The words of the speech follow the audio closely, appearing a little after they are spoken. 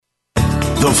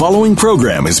The following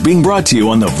program is being brought to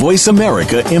you on the Voice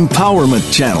America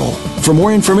Empowerment Channel. For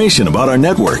more information about our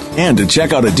network and to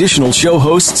check out additional show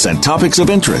hosts and topics of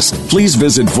interest, please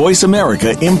visit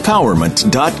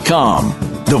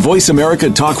voiceamericaempowerment.com. The Voice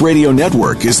America Talk Radio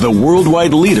Network is the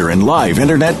worldwide leader in live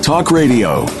Internet talk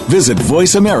radio. Visit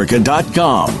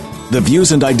voiceamerica.com. The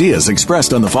views and ideas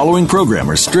expressed on the following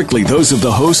program are strictly those of the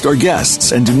host or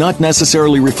guests and do not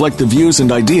necessarily reflect the views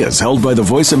and ideas held by the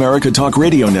Voice America Talk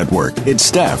Radio Network, its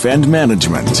staff, and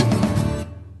management.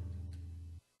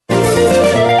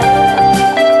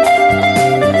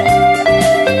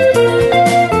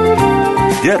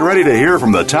 Get ready to hear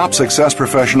from the top success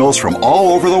professionals from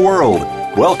all over the world.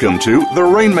 Welcome to The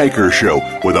Rainmaker Show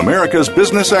with America's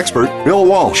business expert, Bill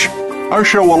Walsh. Our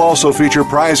show will also feature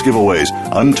prize giveaways,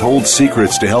 untold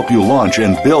secrets to help you launch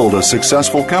and build a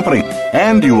successful company,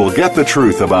 and you will get the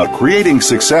truth about creating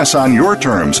success on your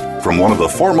terms from one of the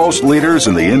foremost leaders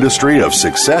in the industry of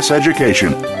success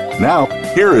education. Now,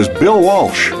 here is Bill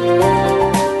Walsh.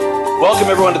 Welcome,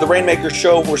 everyone, to the Rainmaker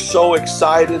Show. We're so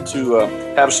excited to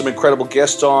have some incredible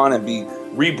guests on and be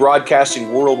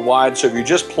rebroadcasting worldwide. So if you're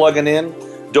just plugging in,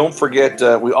 don't forget,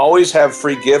 we always have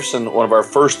free gifts, and one of our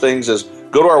first things is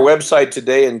go to our website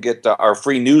today and get our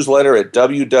free newsletter at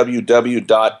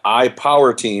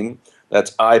www.ipowerteam.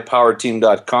 That's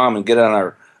ipowerteam.com, and get on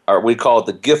our we call it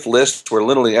the gift list, where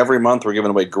literally every month we're giving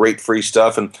away great free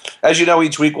stuff. And as you know,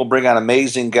 each week we'll bring on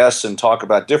amazing guests and talk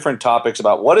about different topics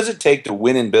about what does it take to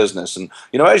win in business. And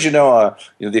as you know,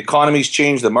 the economy's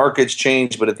changed, the market's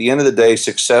changed, but at the end of the day,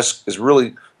 success is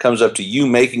really comes up to you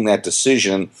making that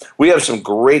decision. We have some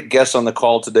great guests on the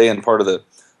call today, and part of the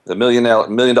 $1 million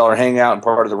Hangout and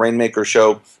part of the Rainmaker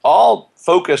Show, all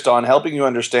focused on helping you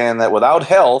understand that without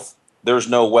health, there's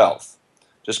no wealth.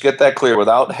 Just get that clear.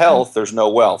 Without health, there's no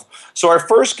wealth. So our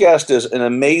first guest is an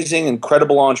amazing,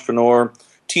 incredible entrepreneur,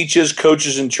 teaches,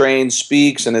 coaches, and trains,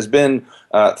 speaks, and has been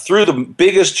through the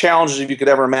biggest challenges you could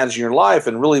ever imagine in your life,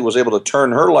 and really was able to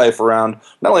turn her life around,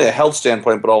 not only a health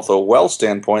standpoint, but also a wealth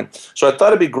standpoint. So I thought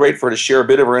it'd be great for her to share a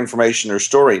bit of her information, her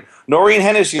story. Noreen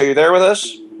Hennessy, are you there with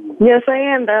us? Yes, I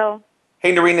am, Bill.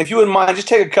 Hey, Noreen, if you wouldn't mind, just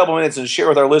take a couple minutes and share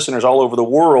with our listeners all over the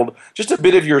world just a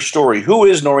bit of your story. Who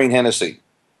is Noreen Hennessy?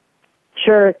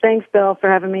 Sure. Thanks, Bill, for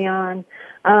having me on.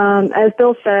 As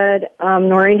Bill said,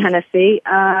 Noreen Hennessy.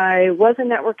 I was a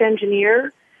network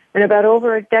engineer, and about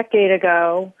over a decade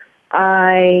ago,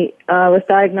 I was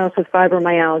diagnosed with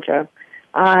fibromyalgia.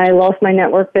 I lost my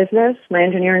network business, my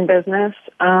engineering business,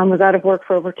 was out of work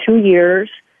for over 2 years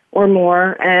or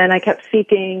more, and I kept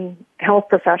seeking health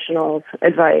professionals'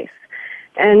 advice.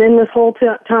 And in this whole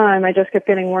time, I just kept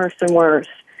getting worse and worse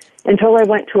until I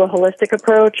went to a holistic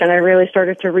approach, and I really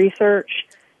started to research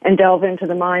and delve into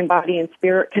the mind, body, and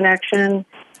spirit connection.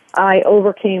 I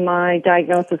overcame my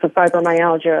diagnosis of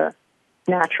fibromyalgia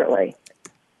naturally.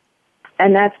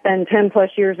 And that's been 10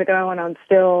 plus years ago, and I'm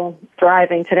still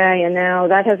thriving today. And now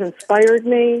that has inspired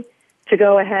me to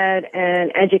go ahead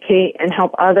and educate and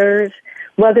help others,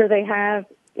 whether they have,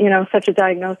 such a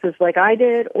diagnosis like I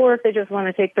did, or if they just want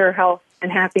to take their health and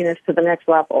happiness to the next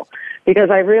level. Because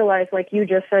I realize, like you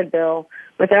just said, Bill,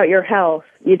 without your health,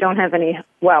 you don't have any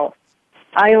wealth.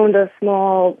 I owned a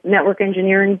small network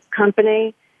engineering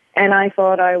company, and I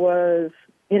thought I was,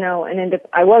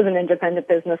 I was an independent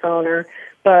business owner.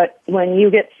 But when you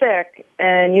get sick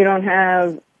and you don't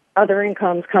have other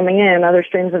incomes coming in, other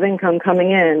streams of income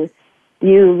coming in,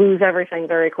 you lose everything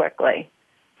very quickly.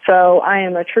 So I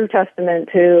am a true testament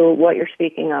to what you're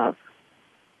speaking of.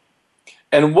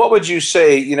 And what would you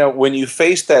say, when you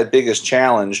faced that biggest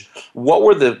challenge, what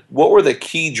were the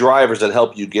key drivers that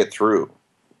helped you get through?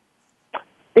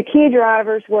 The key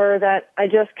drivers were that I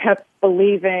just kept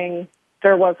believing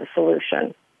there was a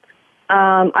solution.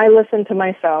 I listened to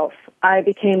myself. I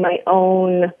became my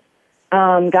own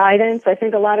guidance. I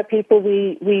think a lot of people,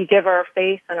 we give our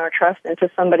faith and our trust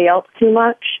into somebody else too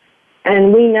much.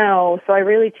 And we know, so I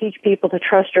really teach people to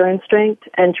trust your instinct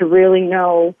and to really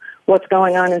know what's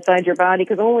going on inside your body,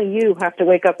 because only you have to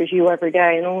wake up as you every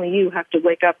day, and only you have to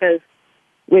wake up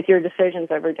with your decisions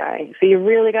every day. So you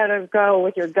really got to go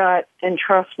with your gut and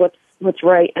trust what's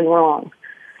right and wrong.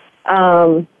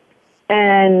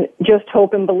 And just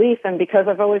hope and belief. And because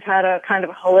I've always had a kind of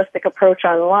a holistic approach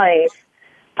on life,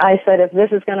 I said, if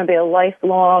this is going to be a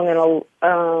lifelong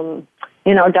and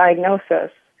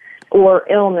diagnosis or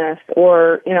illness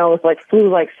or, it's like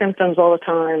flu-like symptoms all the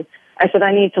time, I said,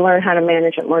 I need to learn how to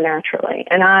manage it more naturally.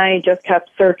 And I just kept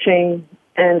searching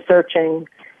and searching.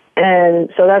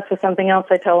 And so that's just something else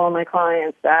I tell all my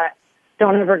clients, that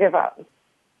don't ever give up.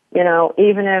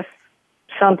 Even if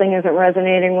something isn't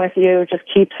resonating with you, just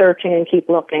keep searching and keep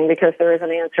looking, because there is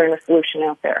an answer and a solution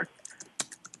out there.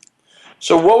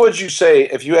 So what would you say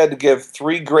if you had to give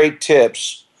 3 great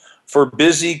tips for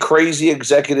busy, crazy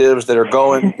executives that are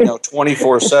going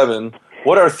 24/7?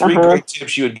 What are 3 great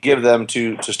tips you would give them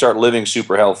to start living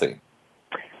super healthy?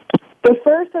 The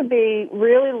first would be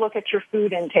really look at your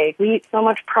food intake. We eat so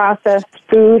much processed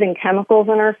food and chemicals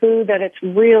in our food that it's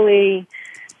really,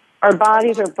 our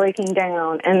bodies are breaking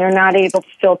down and they're not able to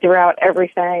filter out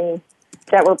everything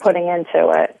that we're putting into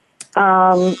it.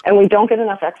 And we don't get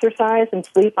enough exercise and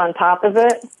sleep on top of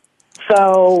it.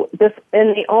 So this,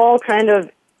 and they all kind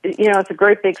of, it's a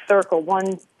great big circle.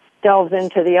 One delves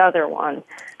into the other one.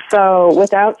 So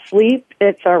without sleep,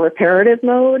 it's our reparative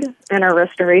mode and our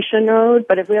restoration mode.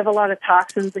 But if we have a lot of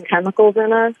toxins and chemicals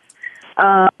in us,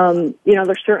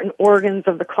 there's certain organs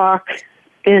of the clock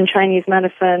in Chinese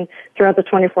medicine throughout the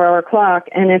 24-hour clock.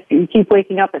 And if you keep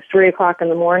waking up at 3 o'clock in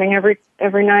the morning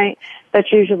every night,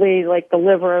 that's usually like the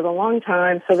liver or the lung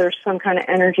time. So there's some kind of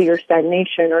energy or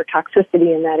stagnation or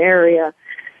toxicity in that area.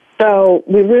 So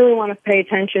we really want to pay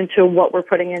attention to what we're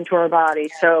putting into our body.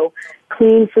 So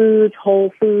clean foods,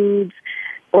 whole foods,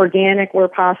 organic where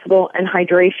possible, and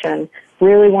hydration.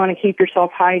 Really want to keep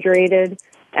yourself hydrated.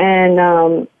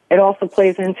 And it also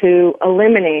plays into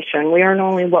elimination. We aren't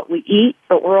only what we eat,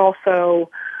 but we're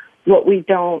also what we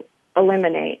don't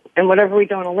eliminate. And whatever we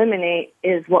don't eliminate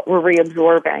is what we're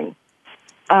reabsorbing.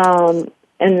 And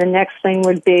the next thing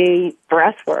would be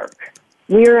breath work.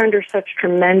 We are under such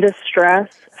tremendous stress.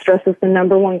 Stress is the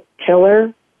number 1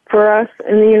 killer for us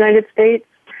in the United States.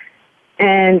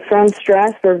 And from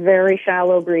stress, we're very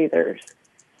shallow breathers.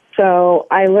 So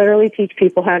I literally teach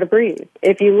people how to breathe.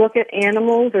 If you look at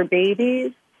animals or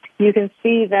babies, you can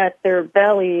see that their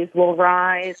bellies will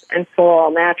rise and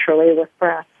fall naturally with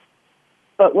breath.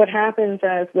 But what happens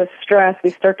is with stress,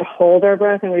 we start to hold our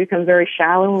breath and we become very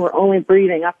shallow and we're only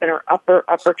breathing up in our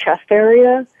upper chest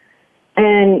area.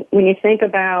 And when you think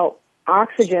about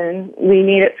oxygen, we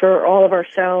need it for all of our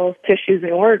cells, tissues,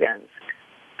 and organs.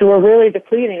 So we're really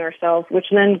depleting ourselves, which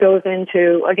then goes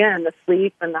into, again, the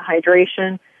sleep and the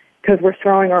hydration, because we're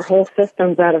throwing our whole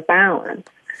systems out of balance.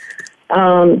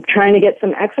 Trying to get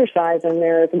some exercise in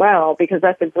there as well, because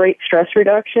that's a great stress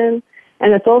reduction.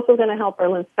 And it's also going to help our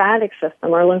lymphatic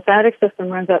system. Our lymphatic system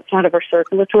runs outside of our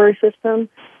circulatory system,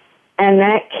 and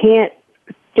that can't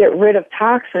get rid of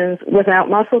toxins without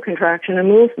muscle contraction and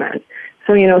movement.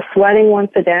 So, sweating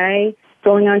once a day,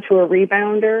 going onto a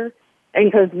rebounder, and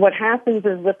because what happens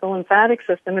is with the lymphatic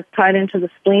system, it's tied into the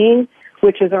spleen,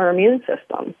 which is our immune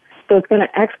system. So it's going to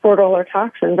export all our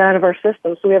toxins out of our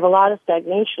system. So we have a lot of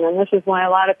stagnation, and this is why a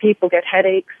lot of people get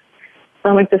headaches,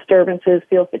 stomach disturbances,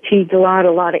 feel fatigued a lot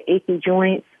of achy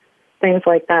joints, things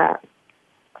like that.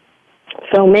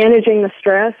 So managing the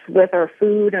stress with our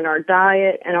food and our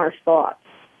diet and our thoughts.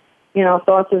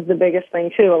 Thoughts is the biggest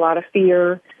thing too. A lot of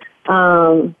fear,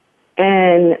 and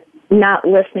not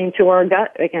listening to our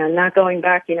gut again, not going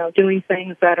back, doing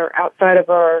things that are outside of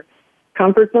our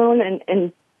comfort zone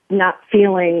and not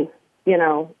feeling,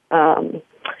 not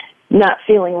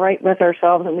feeling right with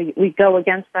ourselves. And we go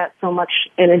against that so much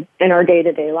in our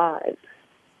day-to-day lives.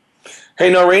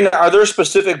 Hey, Noreen, are there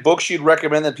specific books you'd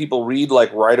recommend that people read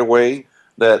like right away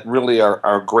that really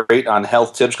are great on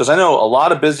health tips? Because I know a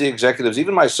lot of busy executives,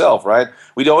 even myself, right?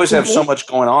 We always have so much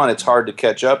going on, it's hard to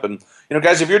catch up. And,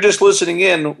 guys, if you're just listening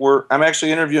in, I'm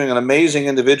actually interviewing an amazing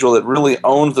individual that really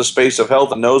owns the space of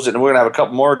health and knows it. And we're going to have a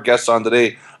couple more guests on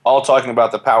today, all talking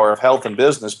about the power of health and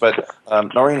business. But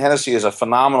Noreen Hennessy is a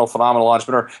phenomenal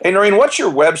entrepreneur. Hey, Noreen, what's your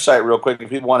website real quick if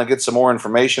people want to get some more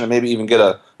information and maybe even get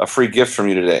a free gift from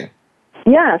you today?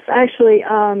 Yes, actually,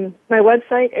 my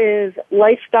website is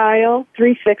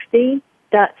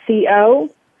lifestyle360.co,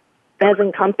 as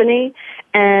in company,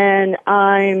 and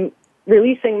I'm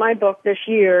releasing my book this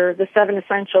year, The 7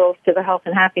 Essentials to the Health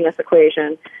and Happiness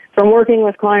Equation. From working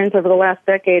with clients over the last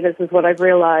decade, this is what I've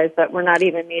realized, that we're not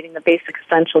even meeting the basic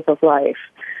essentials of life.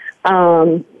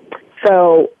 And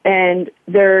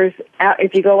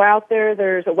if you go out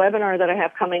there's a webinar that I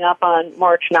have coming up on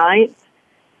March 9th.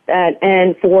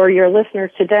 And for your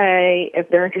listeners today, if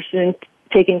they're interested in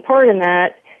taking part in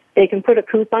that, they can put a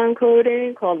coupon code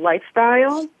in called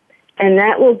Lifestyle, and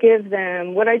that will give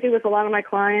them, what I do with a lot of my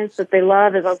clients that they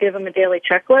love is I'll give them a daily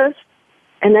checklist,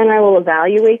 and then I will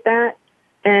evaluate that,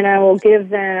 and I will give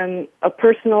them a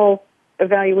personal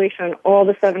evaluation on all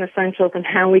the 7 essentials and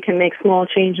how we can make small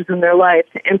changes in their life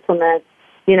to implement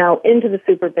into the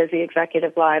super busy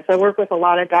executive lives. I work with a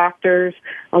lot of doctors,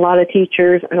 a lot of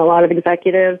teachers, and a lot of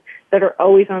executives that are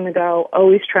always on the go,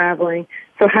 always traveling.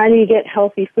 So how do you get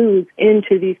healthy foods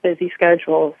into these busy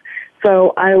schedules?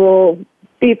 So I will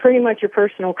be pretty much your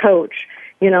personal coach,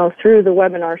 through the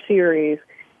webinar series.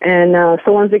 And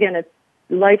so once again, it's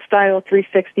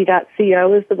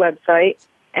lifestyle360.co is the website,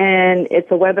 and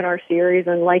it's a webinar series,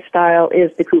 and lifestyle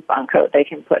is the coupon code they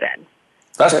can put in.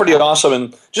 That's pretty awesome.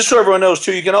 And just so everyone knows,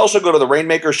 too, you can also go to the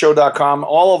rainmakershow.com.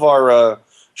 All of our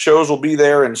shows will be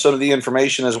there and some of the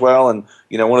information as well. And,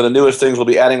 one of the newest things, we'll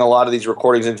be adding a lot of these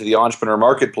recordings into the Entrepreneur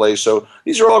Marketplace. So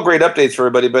these are all great updates for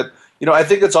everybody. But, I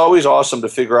think it's always awesome to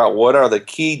figure out what are the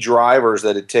key drivers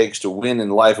that it takes to win in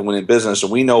life and win in business.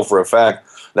 And we know for a fact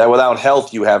that without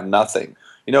health, you have nothing.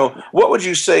 What would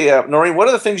you say, Noreen, what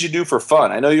are the things you do for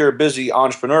fun? I know you're a busy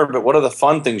entrepreneur, but what are the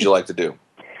fun things you like to do?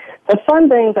 The fun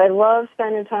things, I love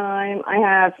spending time. I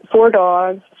have 4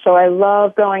 dogs, so I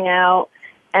love going out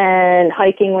and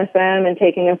hiking with them and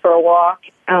taking them for a walk.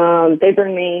 They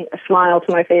bring me a smile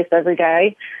to my face every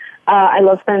day. I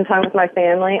love spending time with my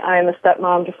family. I am a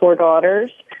stepmom to 4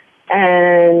 daughters,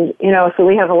 and, so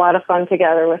we have a lot of fun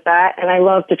together with that, and I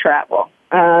love to travel.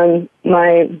 I'm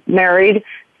married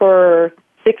for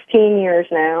 16 years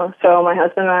now, so my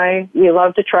husband and I, we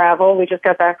love to travel. We just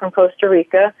got back from Costa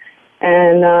Rica.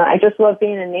 And I just love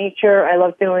being in nature. I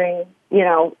love doing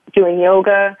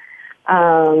yoga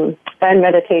and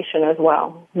meditation as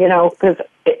well, because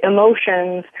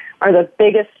emotions are the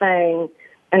biggest thing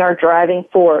and our driving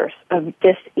force of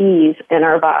dis-ease in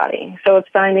our body. So it's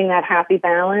finding that happy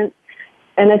balance.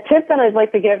 And the tip that I'd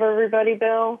like to give everybody,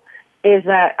 Bill, is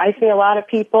that I see a lot of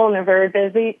people, and they're very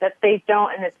busy, that they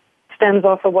don't, and it stems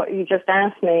off of what you just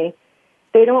asked me,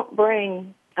 they don't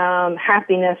bring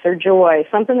happiness or joy,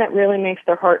 something that really makes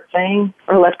their heart sing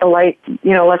or lets the light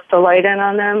in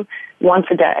on them once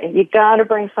a day. You got to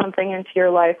bring something into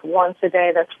your life once a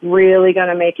day that's really going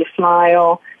to make you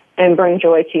smile and bring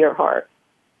joy to your heart.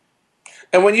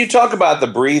 And when you talk about the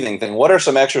breathing thing, what are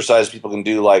some exercises people can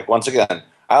do? Like, once again,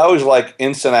 I always like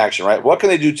instant action, right? What can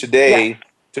they do today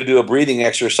to do a breathing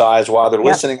exercise while they're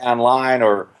listening online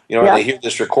or, they hear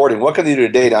this recording? What can they do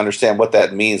today to understand what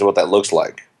that means and what that looks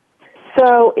like?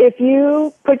 So if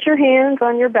you put your hands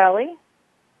on your belly,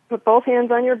 put both hands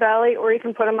on your belly, or you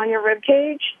can put them on your rib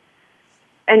cage,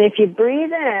 and if you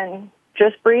breathe in,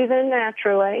 just breathe in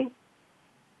naturally,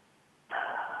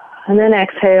 and then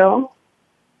exhale.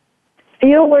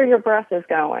 Feel where your breath is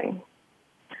going.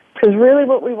 Because really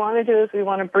what we want to do is we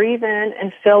want to breathe in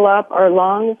and fill up our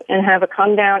lungs and have it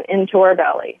come down into our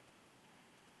belly.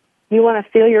 You want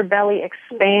to feel your belly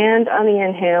expand on the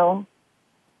inhale,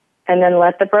 and then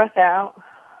let the breath out,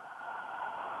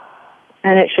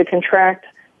 and it should contract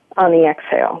on the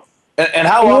exhale. And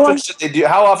how often should they do?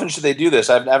 How often should they do this?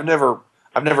 I've never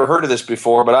heard of this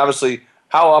before, but obviously,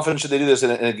 how often should they do this in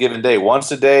a given day?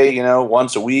 Once a day,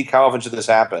 once a week. How often should this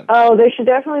happen? Oh, they should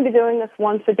definitely be doing this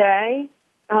once a day.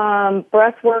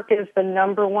 Breath work is the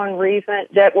number one reason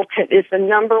is the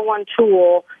number one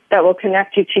tool that will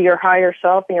connect you to your higher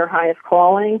self and your highest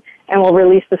calling, and will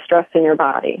release the stress in your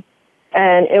body.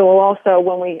 And it will also,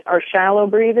 when we are shallow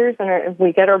breathers and if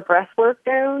we get our breath work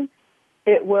down,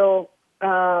 it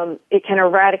can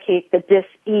eradicate the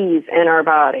dis-ease in our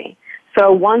body.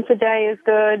 So once a day is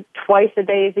good, twice a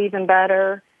day is even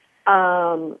better.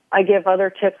 I give other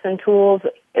tips and tools.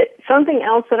 Something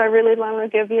else that I really want to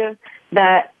give you,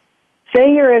 that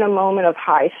say you're in a moment of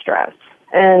high stress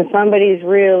and somebody's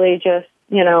really just,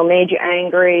 made you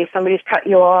angry, somebody's cut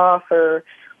you off or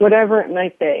whatever it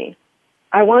might be.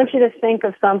 I want you to think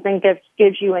of something that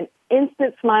gives you an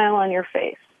instant smile on your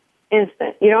face.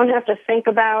 Instant. You don't have to think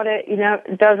about it.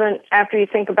 It doesn't, after you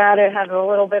think about it, have a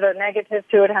little bit of negative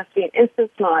to it. It has to be an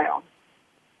instant smile.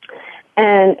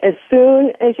 And as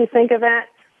soon as you think of that,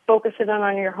 focus it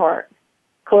on your heart.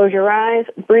 Close your eyes,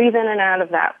 breathe in and out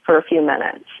of that for a few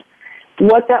minutes.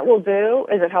 What that will do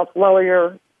is it helps lower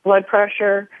your blood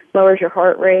pressure, lowers your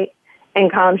heart rate,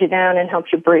 and calms you down and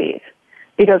helps you breathe.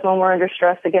 Because when we're under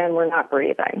stress, again, we're not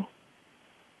breathing.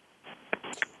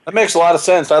 That makes a lot of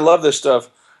sense. I love this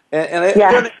stuff. And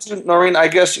Noreen, I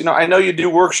guess, I know you do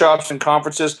workshops and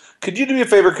conferences. Could you do me a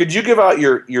favor? Could you give out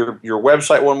your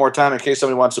website one more time in case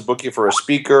somebody wants to book you for a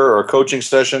speaker or a coaching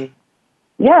session?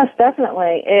 Yes,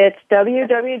 definitely. It's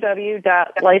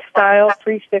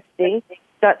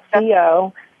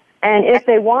www.lifestyle360.co. And if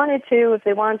they wanted to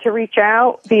reach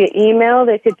out via email,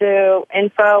 they could do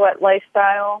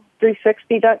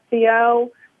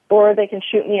info@lifestyle360.co, or they can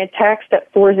shoot me a text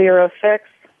at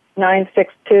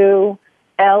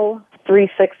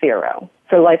 406-962-L360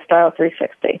 for Lifestyle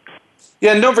 360.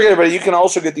 Yeah, and don't forget, everybody, you can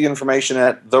also get the information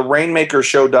at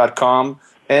therainmakershow.com.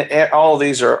 And all of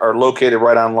these are located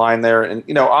right online there. And,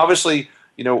 obviously,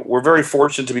 we're very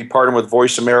fortunate to be partnered with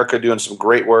Voice America, doing some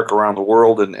great work around the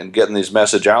world and getting this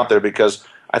message out there, because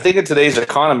I think in today's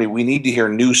economy, we need to hear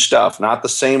new stuff, not the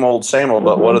same old,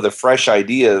 but what are the fresh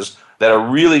ideas that are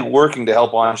really working to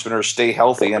help entrepreneurs stay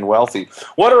healthy and wealthy.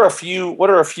 What are a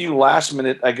few last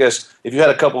minute, I guess, if you had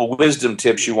a couple of wisdom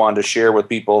tips you wanted to share with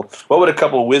people, what would a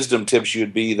couple of wisdom tips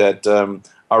you'd be that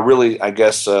are really, I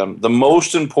guess, the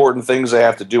most important things they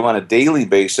have to do on a daily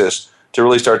basis to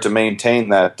really start to maintain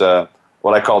that,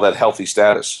 what I call that healthy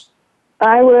status?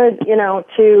 I would,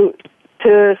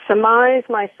 to surmise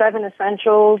my 7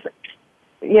 essentials,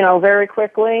 very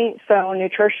quickly. So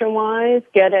nutrition-wise,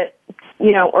 get it,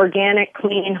 organic,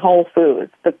 clean, whole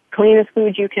foods, the cleanest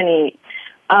food you can eat.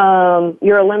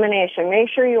 Your elimination, make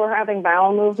sure you are having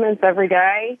bowel movements every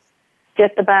day.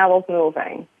 Get the bowels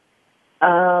moving.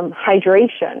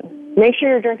 Hydration. Make sure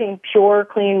you're drinking pure,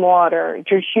 clean water.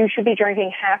 You should be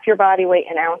drinking half your body weight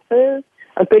in ounces.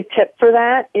 A good tip for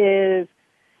that is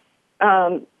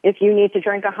if you need to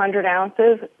drink 100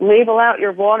 ounces, label out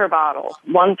your water bottles,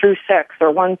 1 through 6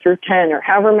 or 1 through 10 or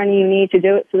however many you need to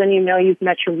do it, so then you know you've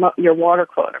met your water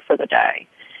quota for the day.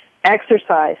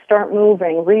 Exercise, start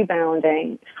moving,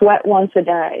 rebounding, sweat once a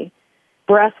day.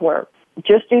 Breath work.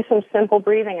 Just do some simple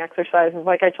breathing exercises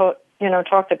like I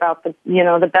talked about,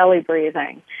 the belly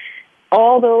breathing.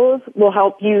 All those will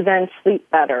help you then sleep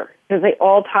better because they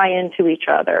all tie into each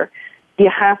other. You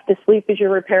have to sleep as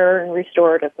your repair and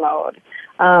restorative mode.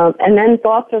 And then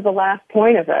thoughts are the last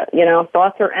point of it.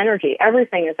 Thoughts are energy.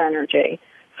 Everything is energy.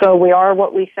 So we are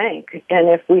what we think. And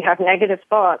if we have negative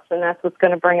thoughts, then that's what's going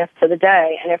to bring us to the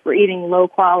day. And if we're eating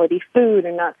low-quality food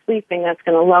and not sleeping, that's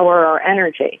going to lower our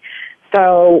energy.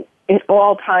 So it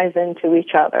all ties into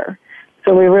each other.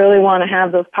 So we really want to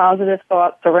have those positive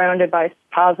thoughts surrounded by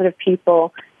positive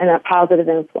people and that positive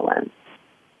influence.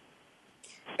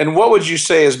 And what would you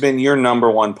say has been your number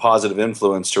one positive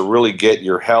influence to really get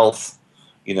your health,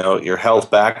 your health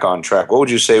back on track? What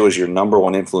would you say was your number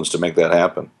one influence to make that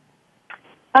happen?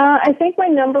 I think my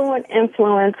number one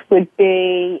influence would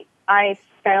be I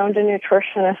found a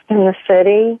nutritionist in the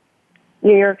city,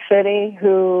 New York City,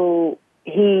 who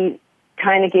he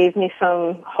kind of gave me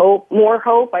some hope, more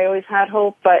hope. I always had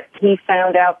hope, but he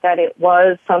found out that it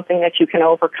was something that you can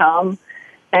overcome.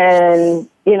 And,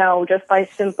 just by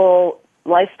simple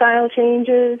lifestyle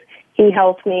changes, he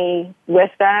helped me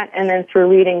with that. And then through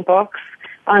reading books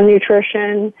on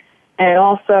nutrition and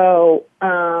also,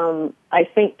 I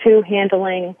think too,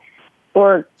 handling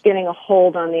or getting a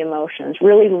hold on the emotions,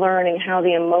 really learning how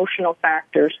the emotional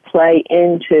factors play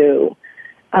into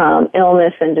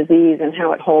illness and disease and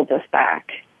how it holds us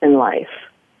back in life.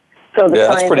 So the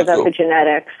science of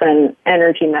epigenetics and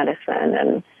energy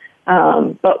medicine.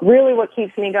 But really what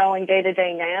keeps me going day to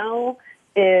day now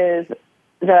is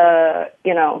the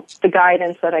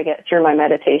guidance that I get through my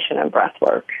meditation and breath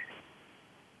work.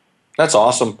 That's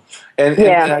awesome. And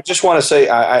I just want to say,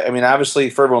 I mean, obviously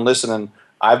for everyone listening,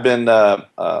 I've been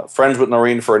friends with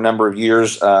Noreen for a number of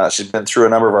years. She's been through a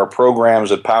number of our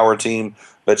programs at Power Team,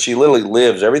 but she literally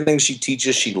lives. Everything she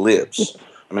teaches, she lives.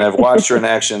 I mean, I've watched her in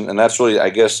action, and that's really, I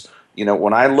guess,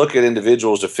 when I look at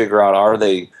individuals to figure out are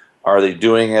they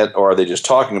doing it or are they just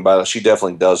talking about it, she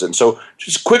definitely does it. And so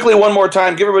just quickly one more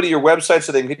time, give everybody your website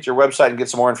so they can hit your website and get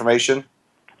some more information.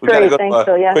 We've got to go to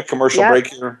a quick commercial break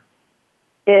here.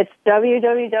 It's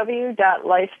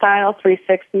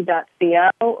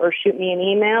www.lifestyle360.co or shoot me an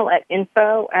email at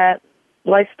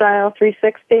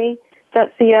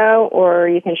info@lifestyle360.co or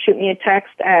you can shoot me a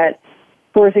text at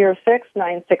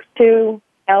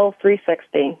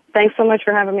 406-962-L360. Thanks so much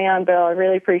for having me on, Bill. I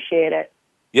really appreciate it.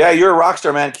 Yeah, you're a rock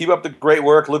star, man. Keep up the great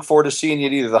work. Look forward to seeing you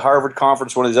at either the Harvard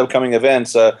Conference, one of these upcoming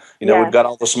events. We've got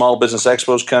all the small business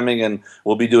expos coming, and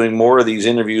we'll be doing more of these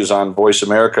interviews on Voice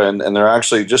America. And they're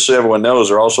actually, just so everyone knows,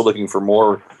 they're also looking for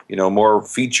more, more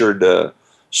featured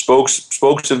spokes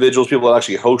individuals, people that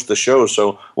actually host the show.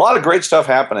 So a lot of great stuff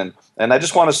happening. And I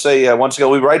just want to say, once again,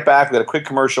 we'll be right back. We've got a quick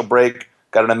commercial break.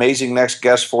 Got an amazing next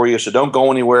guest for you, so don't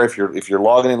go anywhere. If you're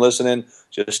logging and listening,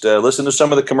 just listen to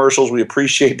some of the commercials. We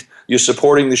appreciate you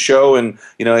supporting the show, and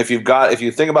if you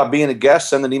think about being a guest,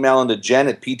 send an email into Jen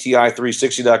at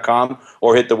pti360.com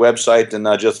or hit the website and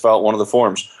just fill out one of the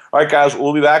forms. All right, guys,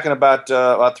 we'll be back in about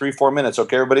 3-4 minutes.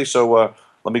 Okay, everybody. So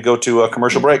let me go to a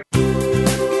commercial break.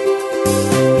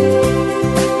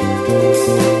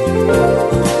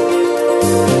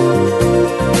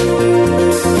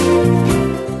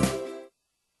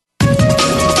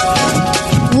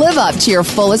 Live up to your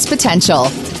fullest potential.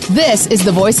 This is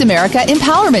the Voice America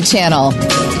Empowerment Channel.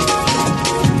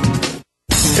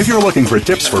 If you're looking for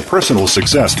tips for personal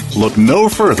success, look no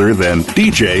further than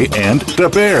DJ and the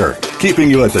Bear, keeping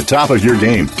you at the top of your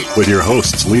game with your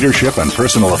hosts, leadership and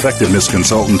personal effectiveness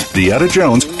consultant Deetta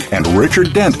Jones and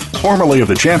Richard Dent, formerly of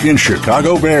the champion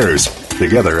Chicago Bears.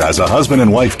 Together as a husband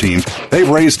and wife team, they've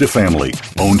raised a family,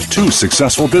 owned 2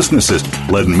 successful businesses,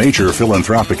 led major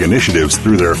philanthropic initiatives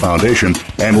through their foundation,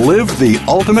 and lived the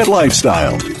ultimate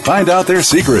lifestyle. Find out their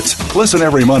secrets. Listen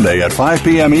every Monday at 5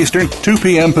 p.m. Eastern, 2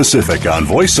 p.m. Pacific on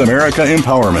Voice America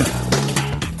Empowerment.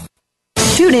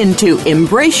 Tune in to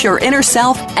Embrace Your Inner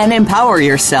Self and Empower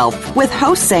Yourself with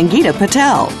host Sangeeta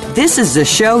Patel. This is the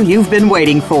show you've been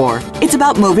waiting for. It's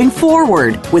about moving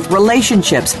forward with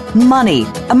relationships, money,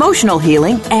 emotional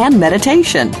healing, and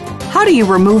meditation. How do you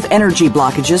remove energy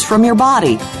blockages from your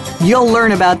body? You'll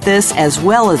learn about this as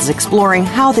well as exploring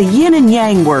how the yin and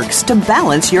yang works to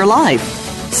balance your life.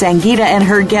 Sangeeta and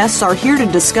her guests are here to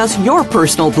discuss your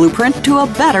personal blueprint to a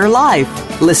better life.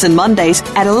 Listen Mondays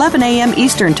at 11 a.m.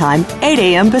 Eastern Time, 8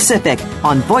 a.m. Pacific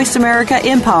on Voice America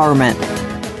Empowerment.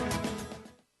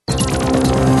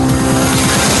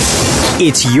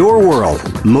 It's your world.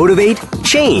 Motivate,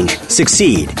 change,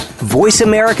 succeed.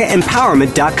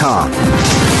 VoiceAmericaEmpowerment.com.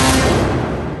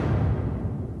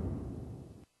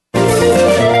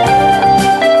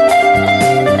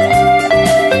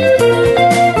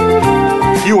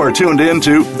 You are tuned in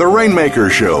to The Rainmaker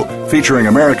Show, featuring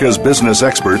America's business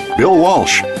expert, Bill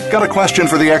Walsh. Got a question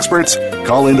for the experts?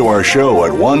 Call into our show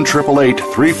at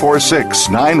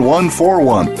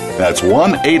 1-888-346-9141. That's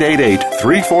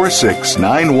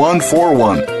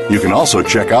 1-888-346-9141. You can also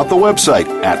check out the website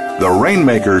at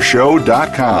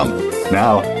therainmakershow.com.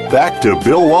 Now, back to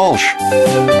Bill Walsh.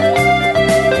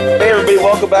 Hey everybody,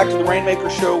 welcome back to the Rainmaker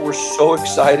Show. We're so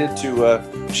excited to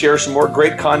share some more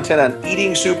great content on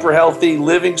eating super healthy,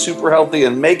 living super healthy,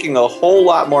 and making a whole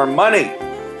lot more money.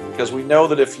 Because we know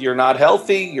that if you're not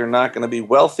healthy, you're not going to be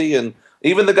wealthy, and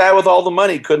even the guy with all the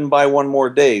money couldn't buy one more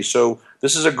day. So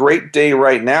this is a great day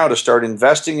right now to start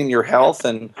investing in your health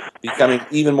and becoming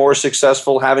even more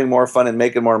successful, having more fun, and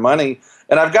making more money.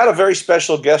 And I've got a very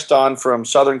special guest on from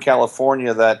Southern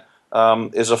California that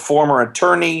is a former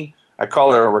attorney. I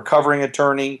call her a recovering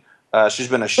attorney. She's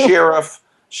been a sheriff.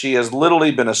 She has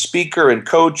literally been a speaker and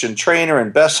coach and trainer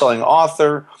and best-selling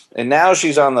author. And now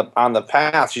she's on the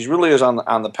path. She really is on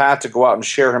the path to go out and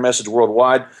share her message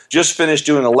worldwide. Just finished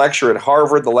doing a lecture at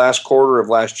Harvard the last quarter of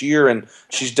last year, and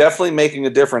she's definitely making a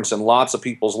difference in lots of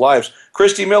people's lives.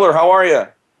 Christy Miller, how are you?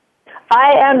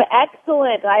 I am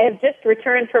excellent. I have just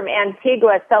returned from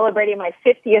Antigua celebrating my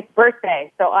 50th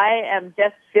birthday, so I am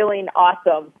just feeling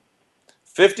awesome.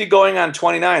 50 going on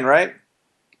 29, right?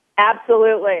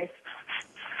 Absolutely.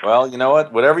 Well, you know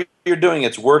what? Whatever you're doing,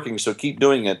 it's working, so keep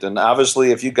doing it. And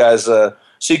obviously, if you guys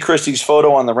see Christy's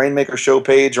photo on the Rainmaker Show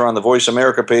page or on the Voice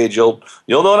America page, you'll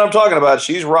know what I'm talking about.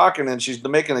 She's rocking, and she's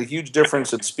making a huge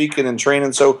difference at speaking and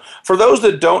training. So for those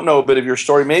that don't know a bit of your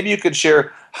story, maybe you could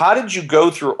share, how did you go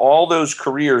through all those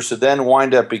careers to then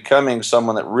wind up becoming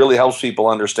someone that really helps people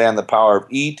understand the power of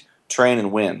eat, train,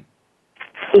 and win?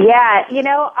 Yeah,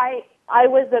 I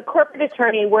was a corporate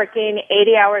attorney working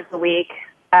 80 hours a week.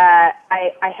 I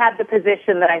had the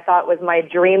position that I thought was my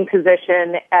dream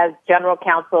position as general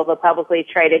counsel of a publicly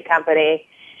traded company.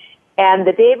 And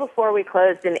the day before we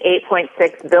closed an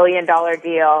 $8.6 billion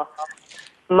deal,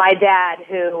 my dad,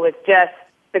 who was just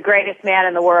the greatest man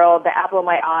in the world, the apple of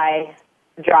my eye,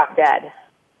 dropped dead.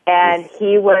 And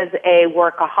he was a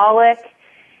workaholic.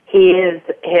 His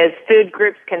food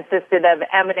groups consisted of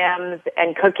M&Ms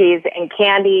and cookies and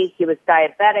candy. He was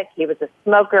diabetic. He was a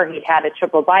smoker. He'd had a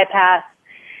triple bypass.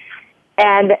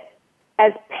 And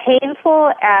as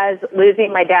painful as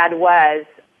losing my dad was,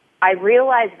 I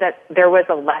realized that there was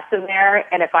a lesson there,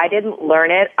 and if I didn't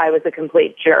learn it, I was a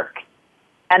complete jerk.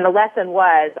 And the lesson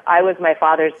was, I was my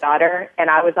father's daughter, and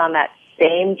I was on that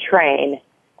same train,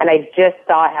 and I just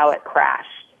saw how it crashed.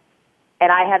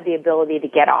 And I had the ability to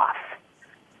get off.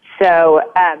 So,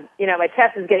 my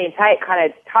chest is getting tight kind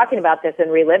of talking about this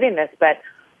and reliving this, but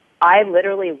I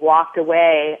literally walked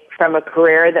away from a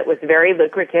career that was very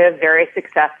lucrative, very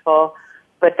successful,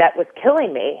 but that was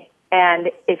killing me. And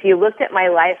if you looked at my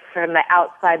life from the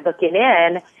outside looking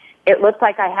in, it looked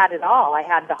like I had it all. I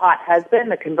had the hot husband,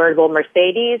 the convertible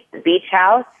Mercedes, the beach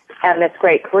house, and this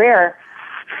great career,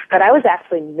 but I was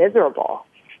actually miserable.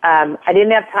 I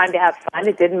didn't have time to have fun.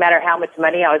 It didn't matter how much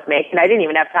money I was making. I didn't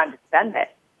even have time to spend it.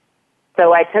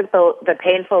 So I took the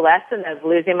painful lesson of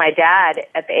losing my dad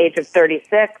at the age of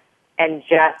 36 and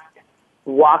just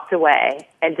walked away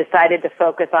and decided to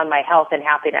focus on my health and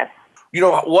happiness.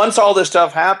 Once all this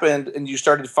stuff happened and you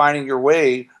started finding your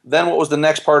way, then what was the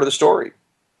next part of the story?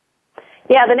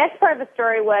 Yeah, the next part of the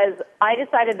story was I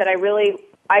decided that I really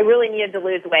needed to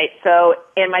lose weight. So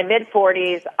in my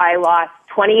mid-40s, I lost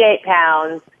 28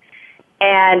 pounds,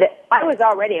 and I was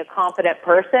already a confident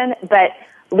person, but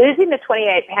losing the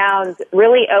 28 pounds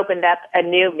really opened up a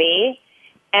new me,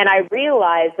 And I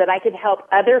realized that I could help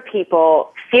other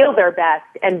people feel their best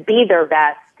and be their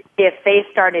best if they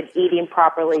started eating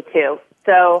properly too.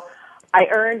 So I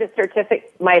earned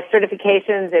my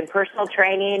certifications in personal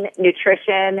training,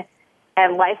 nutrition,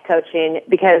 and life coaching,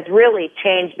 because really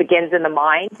change begins in the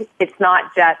mind. It's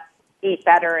not just eat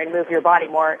better and move your body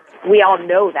more. We all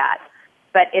know that.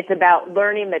 But it's about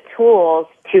learning the tools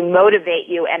to motivate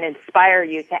you and inspire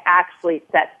you to actually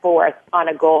set forth on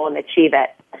a goal and achieve it.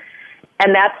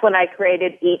 And that's when I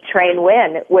created Eat, Train,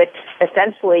 Win, which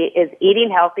essentially is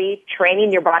eating healthy,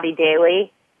 training your body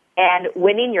daily, and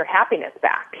winning your happiness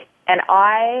back. And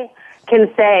I can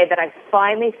say that I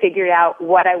finally figured out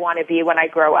what I want to be when I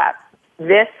grow up.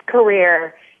 This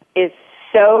career is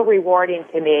so rewarding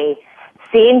to me.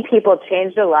 Seeing people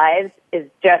change their lives is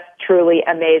just truly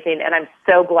amazing, and I'm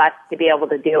so blessed to be able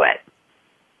to do it.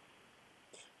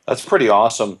 That's pretty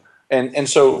awesome. And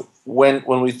so when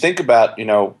we think about,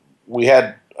 we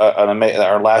had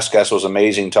our last guest was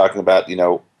amazing, talking about,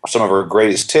 some of her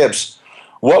greatest tips.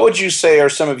 What would you say are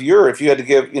some of if you had to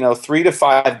give, 3 to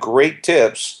 5 great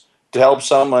tips to help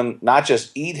someone not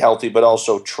just eat healthy, but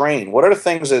also train? What are the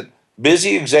things that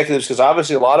busy executives, because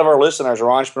obviously a lot of our listeners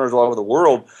are entrepreneurs all over the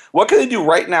world, what can they do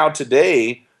right now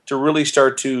today to really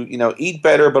start to, eat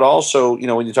better, but also,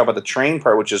 when you talk about the train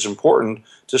part, which is important,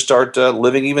 to start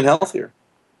living even healthier?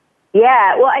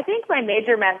 Yeah, well, I think my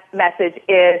major message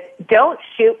is don't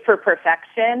shoot for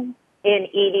perfection in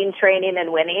eating, training,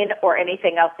 and winning or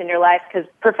anything else in your life, because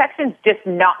perfection's just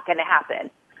not going to happen.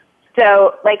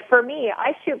 So, like for me,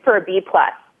 I shoot for a B+,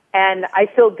 and I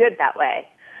feel good that way.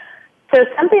 So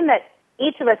something that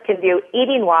each of us can do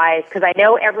eating-wise, because I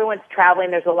know everyone's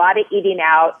traveling, there's a lot of eating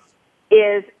out,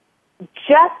 is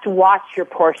just watch your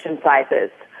portion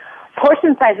sizes.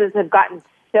 Portion sizes have gotten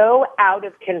so out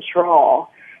of control,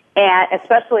 and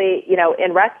especially,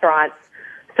 in restaurants.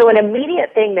 So an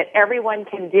immediate thing that everyone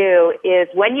can do is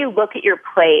when you look at your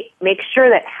plate, make sure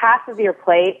that half of your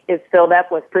plate is filled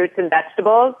up with fruits and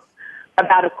vegetables,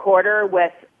 about a quarter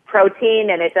with protein,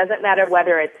 and it doesn't matter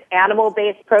whether it's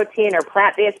animal-based protein or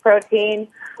plant-based protein,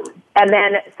 and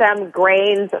then some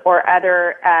grains or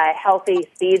other healthy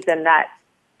seeds and nuts.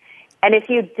 And if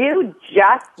you do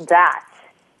just that,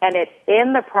 and it's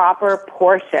in the proper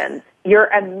portions,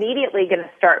 you're immediately going to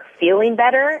start feeling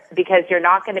better, because you're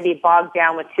not going to be bogged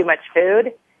down with too much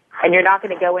food, and you're not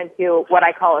going to go into what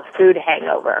I call a food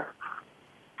hangover.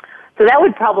 So that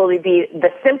would probably be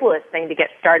the simplest thing to get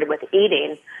started with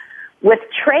eating. With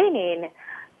training,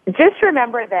 just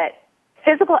remember that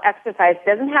physical exercise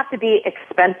doesn't have to be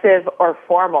expensive or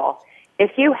formal.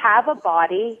 If you have a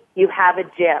body, you have a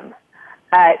gym.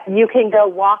 You can go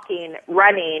walking,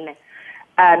 running.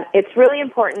 It's really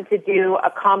important to do a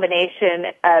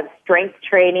combination of strength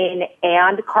training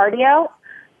and cardio.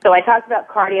 So I talked about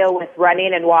cardio with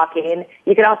running and walking.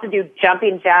 You can also do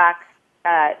jumping jacks,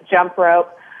 jump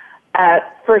rope.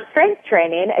 For strength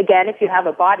training, again, if you have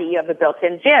a body, you have a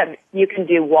built-in gym. You can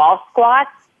do wall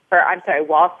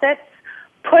sits,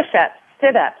 push-ups,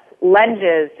 sit-ups,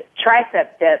 lunges,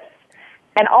 tricep dips,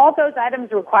 and all those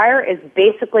items require is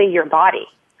basically your body.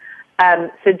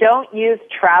 So don't use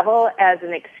travel as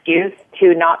an excuse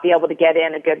to not be able to get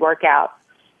in a good workout.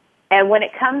 And when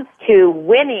it comes to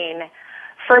winning,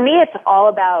 for me, it's all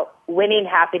about winning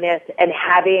happiness and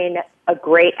having a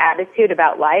great attitude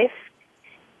about life.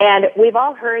 And we've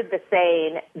all heard the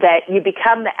saying that you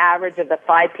become the average of the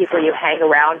 5 people you hang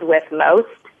around with most.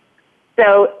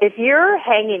 So if you're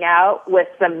hanging out with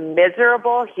some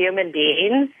miserable human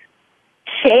beings,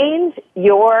 change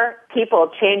your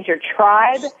people, change your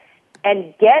tribe,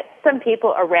 and get some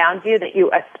people around you that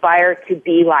you aspire to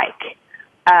be like.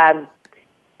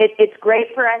 It's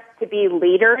great for us to be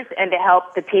leaders and to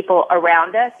help the people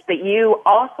around us, but you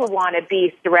also want to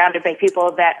be surrounded by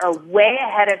people that are way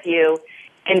ahead of you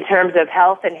in terms of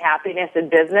health and happiness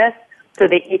and business, so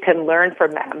that you can learn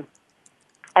from them.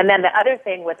 And then the other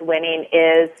thing with winning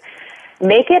is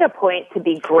make it a point to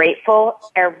be grateful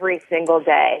every single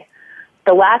day.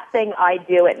 The last thing I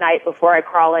do at night before I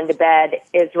crawl into bed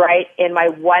is write in my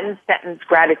 1-sentence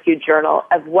gratitude journal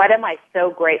of what am I so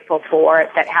grateful for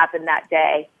that happened that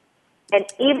day. And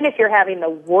even if you're having the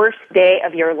worst day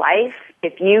of your life,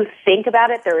 if you think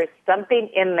about it, there is something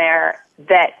in there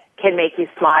that can make you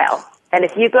smile. And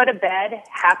if you go to bed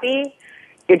happy,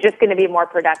 you're just going to be more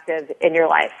productive in your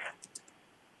life.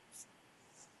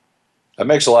 That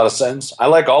makes a lot of sense. I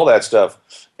like all that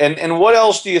stuff. And what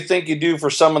else do you think you do for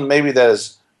someone maybe that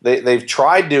is they've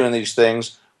tried doing these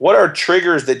things? What are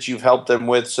triggers that you've helped them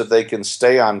with so they can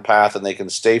stay on path and they can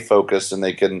stay focused and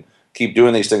they can keep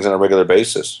doing these things on a regular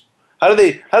basis? How do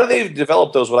they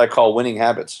develop those what I call winning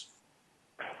habits?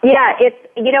 Yeah,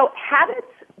 habits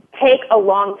take a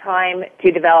long time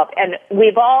to develop. And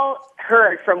we've all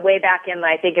heard from way back in,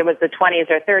 I think it was the 20s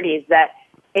or 30s, that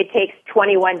it takes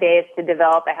 21 days to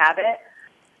develop a habit.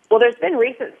 Well, there's been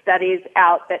recent studies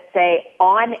out that say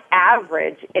on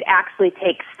average, it actually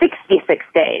takes 66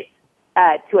 days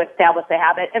to establish a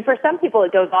habit. And for some people,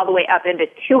 it goes all the way up into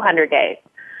 200 days.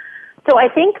 So I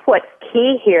think what's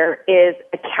key here is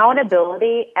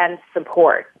accountability and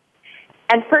support.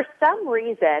 And for some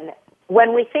reason,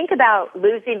 when we think about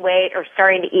losing weight or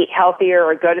starting to eat healthier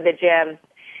or go to the gym,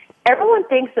 everyone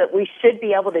thinks that we should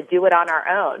be able to do it on our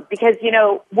own because,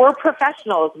 we're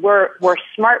professionals. We're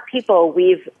smart people.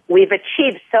 We've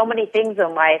achieved so many things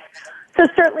in life. So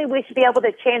certainly we should be able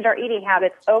to change our eating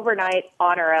habits overnight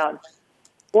on our own.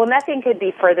 Well, nothing could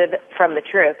be further from the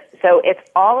truth. So it's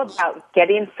all about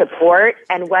getting support,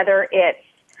 and whether it's,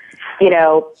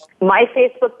 my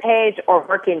Facebook page or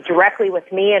working directly with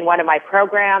me in one of my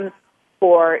programs,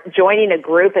 or joining a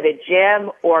group at a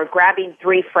gym, or grabbing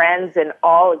 3 friends and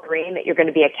all agreeing that you're going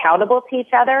to be accountable to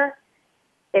each other.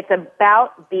 It's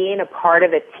about being a part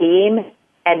of a team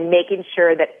and making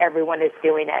sure that everyone is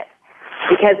doing it.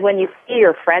 Because when you see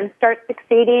your friends start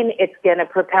succeeding, it's going to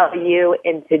propel you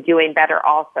into doing better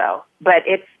also. But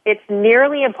it's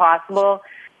nearly impossible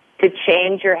to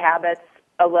change your habits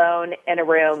alone in a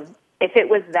room. If it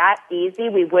was that easy,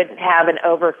 we wouldn't have an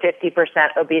over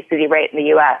 50% obesity rate in the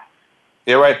U.S.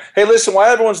 Yeah, right. Hey, listen,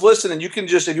 while everyone's listening, you can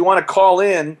just, if you want to call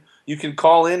in, you can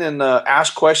call in and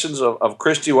ask questions of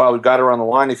Christy while we've got her on the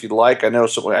line if you'd like.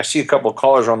 I see a couple of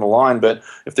callers on the line, but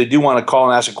if they do want to call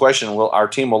and ask a question, our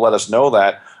team will let us know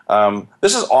that.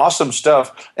 This is awesome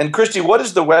stuff. And Christy, what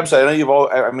is the website? I know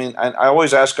I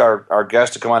always ask our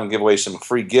guests to come on and give away some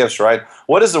free gifts, right?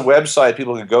 What is the website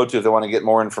people can go to if they want to get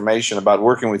more information about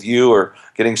working with you or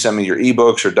getting some of your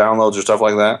ebooks or downloads or stuff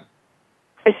like that?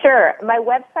 Sure. My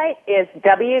website is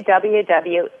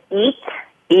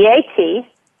www.eat.train,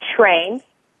 Train,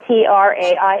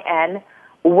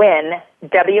 win,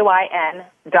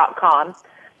 WIN.com.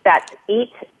 That's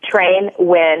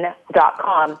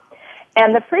eattrainwin.com.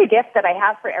 And the free gift that I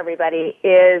have for everybody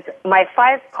is my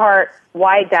 5-part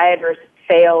Why Dieters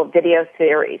Fail video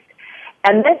series.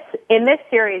 And in this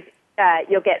series,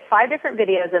 you'll get 5 different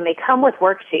videos, and they come with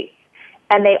worksheets.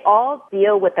 And they all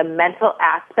deal with the mental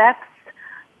aspects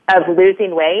of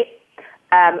losing weight.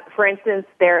 For instance,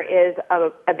 there is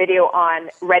a video on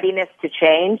readiness to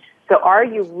change. So are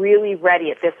you really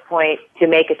ready at this point to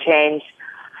make a change?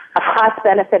 A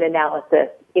cost-benefit analysis.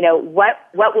 What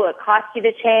will it cost you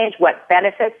to change? What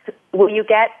benefits will you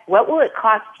get? What will it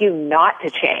cost you not to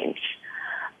change?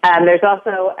 There's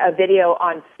also a video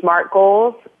on SMART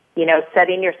goals,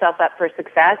 setting yourself up for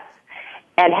success,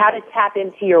 and how to tap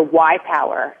into your why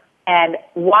power. And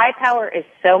why power is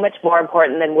so much more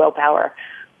important than willpower.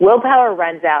 Willpower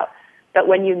runs out. But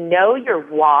when you know your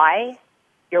why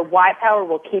power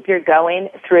will keep you going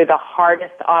through the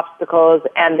hardest obstacles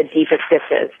and the deepest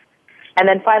ditches. And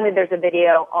then finally, there's a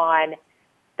video on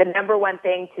the number one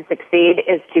thing to succeed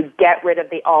is to get rid of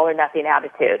the all or nothing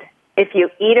attitude. If you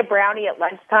eat a brownie at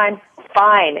lunchtime,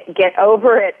 fine, get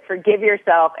over it, forgive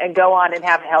yourself, and go on and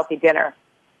have a healthy dinner.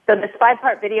 So this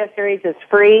 5-part video series is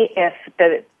free if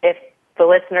the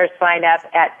listeners sign up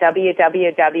at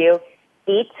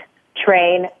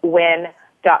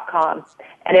www.eattrainwin.com.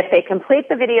 And if they complete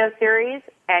the video series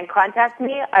and contact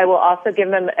me, I will also give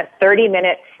them a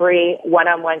 30-minute free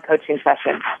one-on-one coaching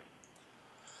session.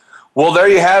 Well, there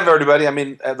you have it, everybody.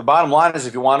 The bottom line is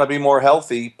if you want to be more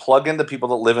healthy, plug into people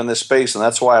that live in this space. And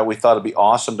that's why we thought it'd be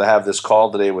awesome to have this call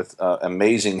today with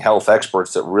amazing health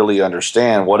experts that really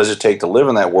understand what does it take to live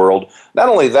in that world. Not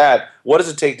only that, what does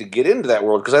it take to get into that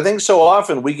world? Because I think so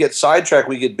often we get sidetracked,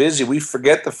 we get busy, we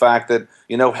forget the fact that,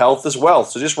 health is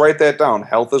wealth. So just write that down.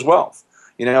 Health is wealth.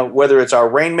 Whether it's our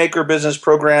Rainmaker business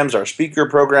programs, our speaker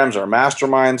programs, our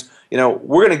masterminds,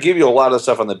 we're going to give you a lot of the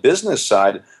stuff on the business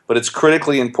side, but it's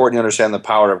critically important to understand the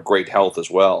power of great health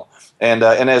as well. And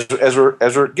as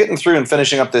we're getting through and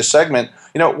finishing up this segment,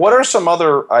 what are some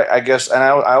other, I guess, and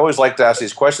I always like to ask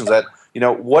these questions that,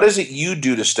 what is it you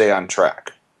do to stay on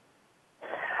track?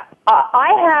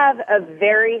 I have a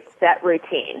very set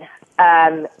routine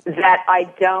that I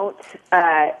don't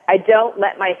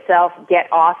let myself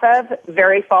get off of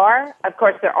very far. Of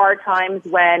course, there are times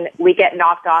when we get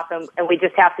knocked off and we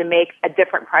just have to make a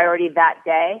different priority that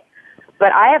day.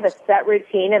 But I have a set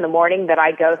routine in the morning that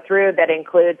I go through that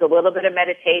includes a little bit of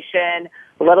meditation,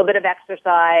 a little bit of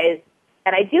exercise,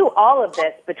 and I do all of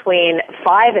this between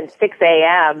 5 and 6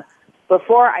 a.m.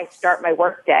 before I start my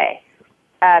work day.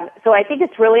 So I think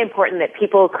it's really important that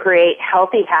people create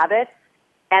healthy habits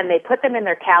and they put them in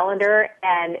their calendar,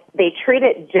 and they treat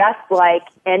it just like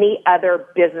any other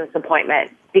business appointment.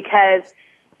 Because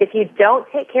if you don't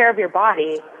take care of your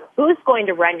body, who's going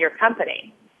to run your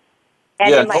company?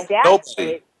 And in my dad's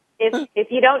case, if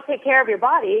you don't take care of your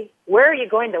body, where are you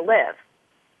going to live?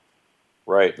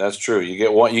 Right, that's true. You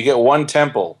get one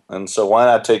temple, and so why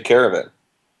not take care of it?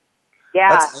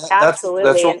 Yeah, absolutely.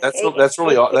 That's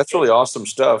really awesome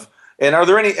stuff. And are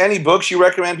there any books you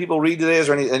recommend people read today? Is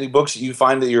there any books that you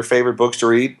find that your favorite books to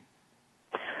read?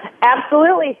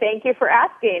 Absolutely. Thank you for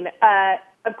asking.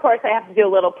 Of course, I have to do a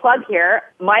little plug here.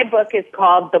 My book is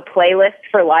called The Playlist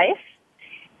for Life,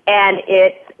 and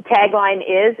its tagline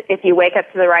is, if you wake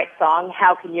up to the right song,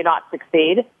 how can you not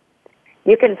succeed?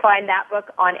 You can find that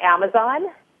book on Amazon,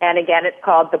 and again, it's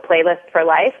called The Playlist for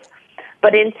Life.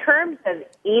 But in terms of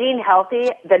eating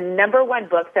healthy, the number one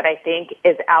book that I think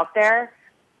is out there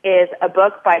is a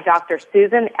book by Dr.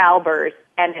 Susan Albers,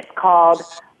 and it's called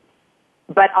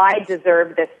But I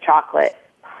Deserve This Chocolate.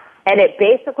 And it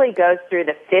basically goes through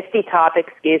the 50 top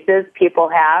excuses people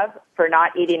have for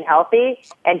not eating healthy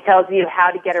and tells you how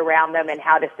to get around them and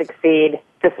how to succeed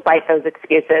despite those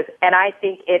excuses. And I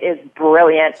think it is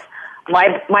brilliant.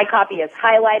 My copy is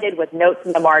highlighted with notes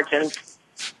in the margins.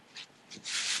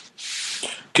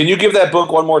 Can you give that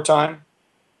book one more time?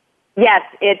 Yes,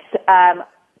 it's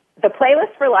The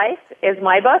Playlist for Life is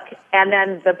my book, and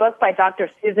then the book by Dr.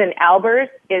 Susan Albers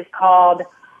is called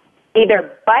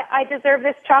either But I Deserve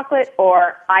This Chocolate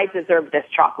or I Deserve This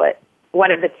Chocolate.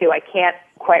 One of the two. I can't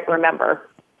quite remember.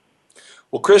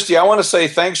 Well, Christy, I want to say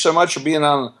thanks so much for being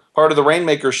on part of the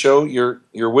Rainmaker show. Your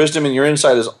wisdom and your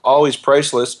insight is always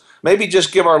priceless. Maybe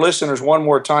just give our listeners one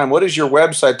more time. What is your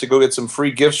website to go get some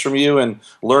free gifts from you and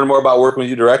learn more about working with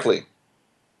you directly?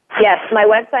 Yes, my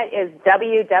website is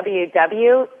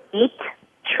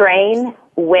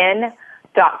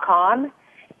www.eattrainwin.com.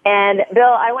 And Bill,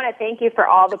 I want to thank you for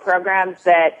all the programs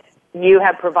that you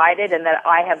have provided and that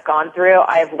I have gone through.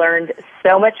 I have learned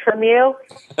so much from you.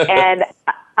 And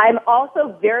I'm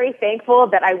also very thankful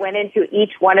that I went into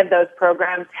each one of those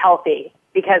programs healthy,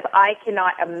 because I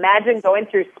cannot imagine going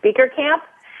through speaker camp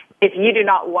if you do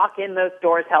not walk in those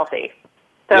doors healthy.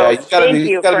 So thank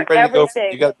you for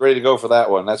everything. You got to be ready to go for that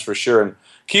one, that's for sure. And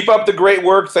keep up the great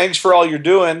work. Thanks for all you're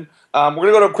doing. We're going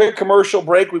to go to a quick commercial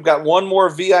break. We've got one more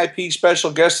VIP special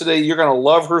guest today. You're going to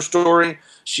love her story.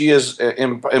 She is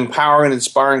empowering,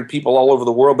 inspiring people all over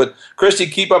the world. But, Christy,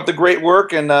 keep up the great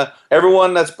work. And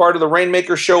everyone that's part of the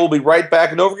Rainmaker show will be right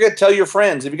back. And don't forget to tell your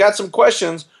friends. If you got some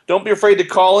questions, don't be afraid to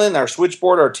call in. Our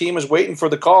switchboard, our team is waiting for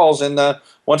the calls. And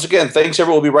once again, thanks,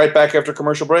 everyone. We'll be right back after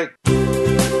commercial break.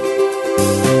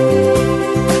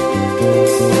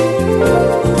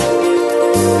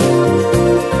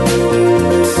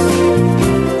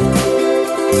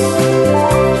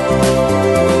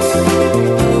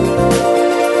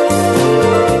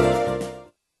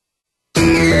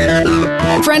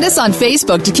 Friend us on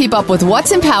Facebook to keep up with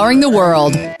what's empowering the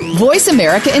world. Voice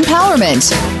America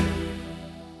Empowerment.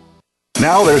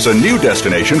 Now there's a new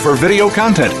destination for video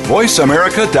content,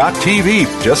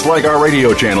 voiceamerica.tv. Just like our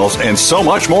radio channels and so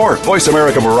much more. Voice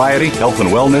America Variety, Health and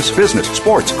Wellness, Business,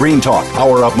 Sports, Green Talk,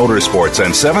 Power Up Motorsports,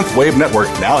 and Seventh Wave Network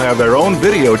now have their own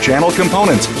video channel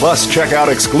components. Plus, check out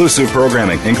exclusive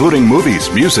programming, including movies,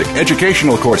 music,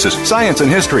 educational courses, science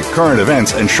and history, current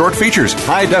events, and short features.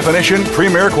 High-definition,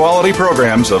 premier quality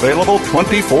programs available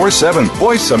 24/7.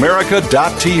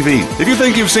 VoiceAmerica.tv. If you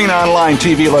think you've seen online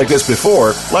TV like this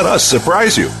before, let us surprise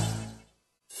you.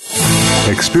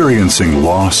 Experiencing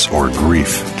loss or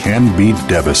grief can be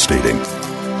devastating.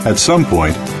 At some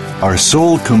point, our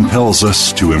soul compels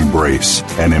us to embrace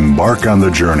and embark on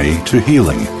the journey to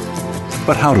healing.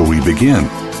 But how do we begin?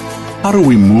 How do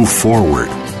we move forward?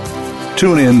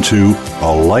 Tune in to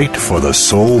A Light for the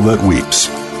Soul That Weeps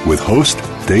with host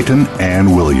Dayton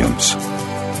Ann Williams.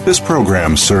 This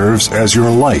program serves as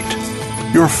your light,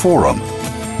 your forum,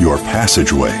 your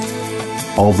passageway.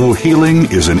 Although healing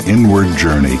is an inward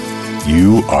journey,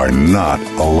 you are not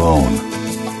alone.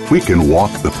 We can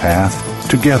walk the path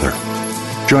together.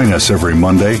 Join us every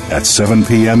Monday at 7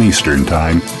 p.m. Eastern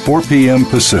Time, 4 p.m.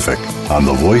 Pacific on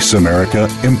the Voice America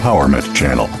Empowerment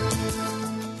Channel.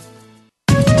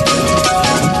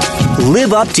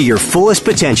 Live up to your fullest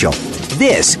potential.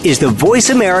 This is the Voice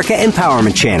America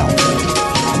Empowerment Channel.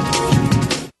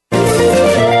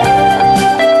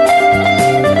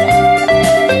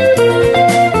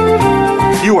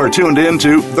 You are tuned in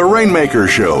to The Rainmaker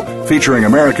Show, featuring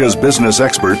America's business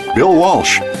expert, Bill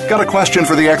Walsh. Got a question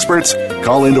for the experts?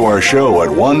 Call into our show at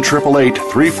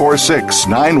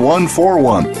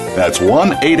 1-888-346-9141. That's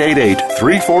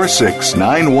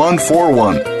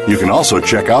 1-888-346-9141. You can also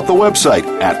check out the website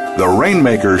at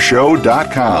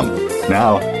therainmakershow.com.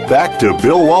 Now, back to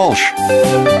Bill Walsh.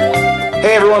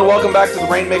 Hey everyone, welcome back to the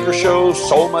Rainmaker Show.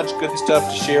 So much good stuff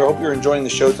to share. Hope you're enjoying the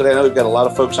show today. I know we've got a lot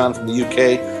of folks on from the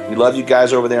UK. We love you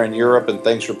guys over there in Europe, and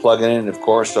thanks for plugging in. And of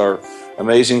course, our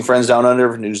amazing friends down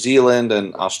under, New Zealand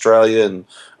and Australia and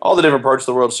all the different parts of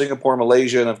the world, Singapore,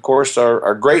 Malaysia, and of course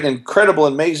our great, incredible,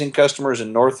 amazing customers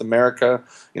in North America.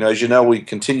 As you know, we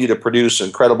continue to produce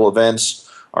incredible events.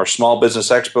 Our small business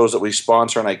expos that we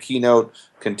sponsor and I keynote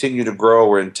continue to grow.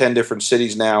 We're in 10 different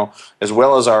cities now, as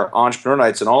well as our entrepreneur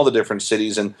nights in all the different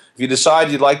cities. And if you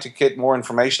decide you'd like to get more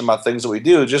information about things that we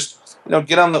do, just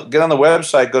get on the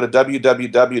website, go to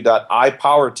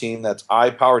www.ipowerteam, that's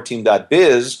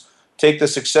ipowerteam.biz, take the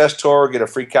success tour, get a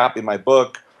free copy of my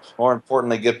book. More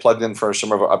importantly, get plugged in for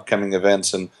some of our upcoming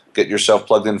events and get yourself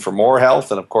plugged in for more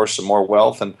health and, of course, some more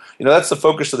wealth. And, that's the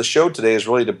focus of the show today, is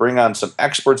really to bring on some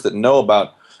experts that know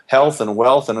about health and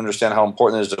wealth and understand how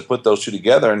important it is to put those two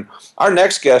together. And our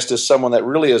next guest is someone that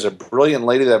really is a brilliant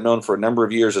lady that I've known for a number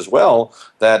of years as well,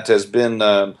 that has been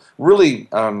really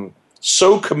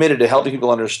so committed to helping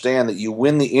people understand that you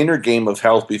win the inner game of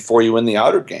health before you win the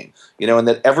outer game, and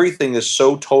that everything is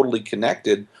so totally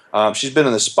connected. She's been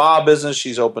in the spa business.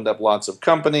 She's opened up lots of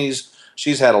companies.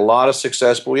 She's had a lot of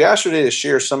success, but we asked her today to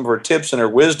share some of her tips and her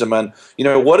wisdom on,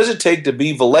 what does it take to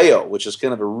be Vallejo, which is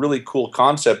kind of a really cool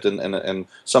concept and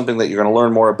something that you're going to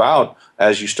learn more about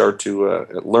as you start to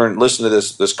listen to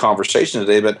this conversation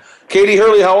today. But Katie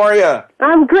Hurley, how are you?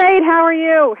 I'm great. How are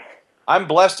you? I'm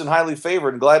blessed and highly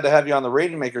favored and glad to have you on the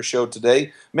Rainmaker Show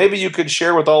today. Maybe you could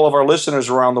share with all of our listeners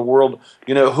around the world,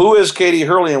 who is Katie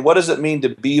Hurley and what does it mean to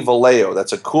be Vallejo?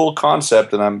 That's a cool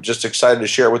concept, and I'm just excited to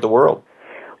share it with the world.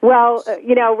 Well,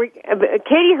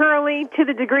 Katie Hurley, to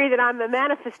the degree that I'm the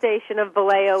manifestation of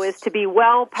Vallejo, is to be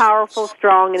well, powerful,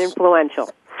 strong, and influential.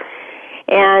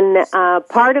 And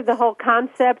part of the whole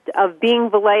concept of being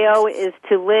Vallejo is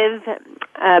to live,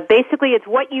 basically it's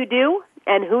what you do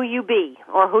and who you be,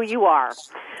 or who you are.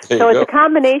 So it's a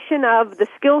combination of the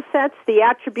skill sets, the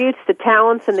attributes, the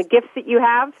talents, and the gifts that you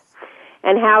have,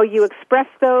 and how you express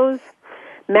those,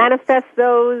 manifest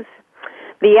those.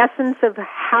 The essence of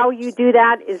how you do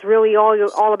that is really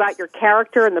all about your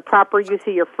character and the proper use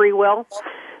of your free will.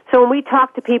 So when we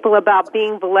talk to people about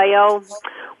being Vallejo,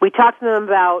 we talk to them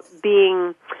about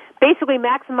basically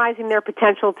maximizing their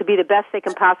potential to be the best they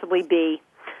can possibly be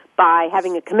by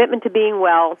having a commitment to being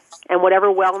well and whatever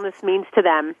wellness means to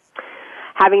them,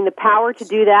 having the power to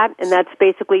do that, and that's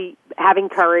basically having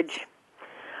courage,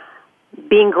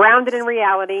 being grounded in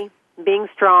reality, being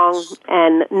strong,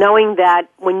 and knowing that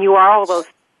when you are all those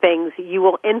things, you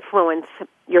will influence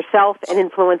yourself and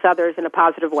influence others in a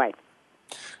positive way.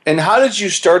 And how did you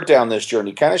start down this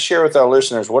journey? Kind of share with our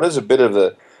listeners what is a bit of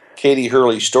the Katie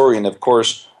Hurley story, and of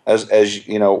course, as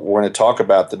you know, we're going to talk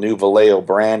about the new Vallejo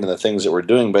brand and the things that we're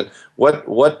doing. But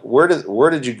where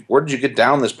did you get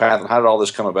down this path, and how did all this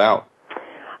come about?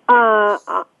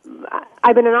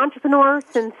 I've been an entrepreneur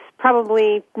since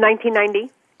probably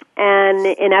 1990. And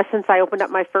in essence, I opened up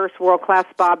my first world-class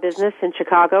spa business in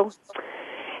Chicago.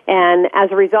 And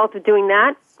as a result of doing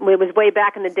that, it was way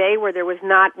back in the day where there was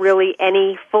not really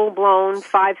any full-blown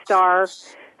 5-star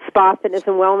spa, fitness,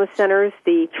 and wellness centers.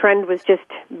 The trend was just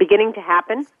beginning to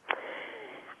happen.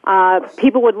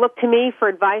 People would look to me for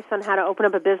advice on how to open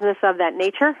up a business of that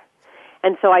nature.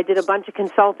 And so I did a bunch of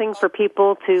consulting for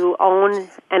people to own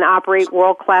and operate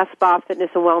world-class spa,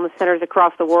 fitness, and wellness centers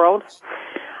across the world.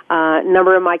 A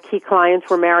number of my key clients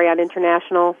were Marriott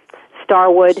International,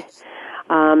 Starwood.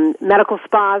 Medical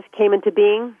spas came into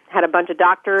being, had a bunch of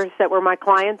doctors that were my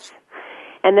clients.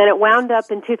 And then it wound up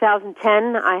in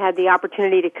 2010, I had the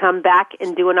opportunity to come back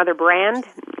and do another brand,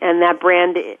 and that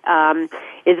brand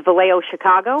is Vallejo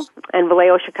Chicago. And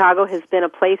Vallejo Chicago has been a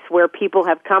place where people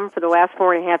have come for the last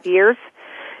 4.5 years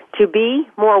to be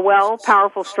more well,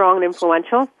 powerful, strong, and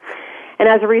influential. And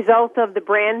as a result of the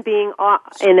brand being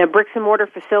in a bricks-and-mortar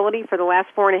facility for the last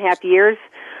 4.5 years,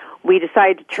 we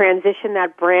decided to transition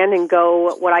that brand and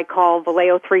go what I call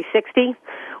Vallejo 360,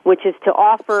 which is to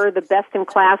offer the best in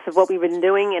class of what we've been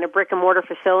doing in a brick-and-mortar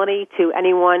facility to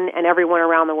anyone and everyone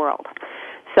around the world.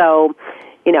 So,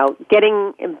 you know,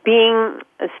 starting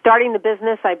the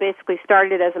business, I basically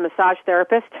started as a massage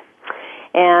therapist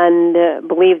and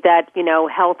believed that, you know,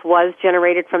 health was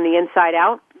generated from the inside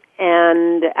out.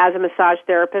 And as a massage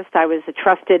therapist, I was a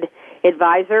trusted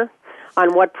advisor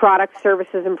on what products,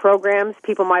 services, and programs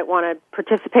people might want to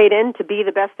participate in to be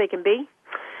the best they can be.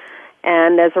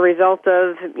 And as a result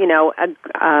of,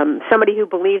 somebody who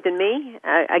believed in me,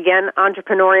 again,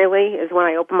 entrepreneurially, is when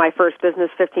I opened my first business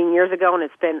 15 years ago, and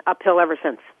it's been uphill ever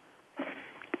since.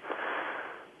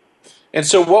 And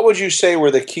so what would you say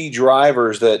were the key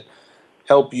drivers that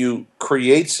help you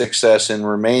create success and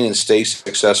remain and stay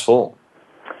successful?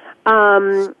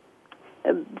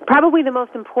 Probably the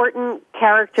most important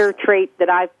character trait that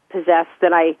I've possessed,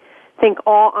 that I think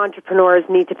all entrepreneurs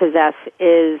need to possess,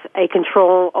 is a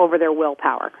control over their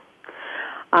willpower.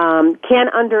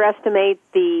 Can't underestimate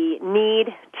the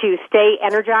need to stay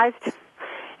energized,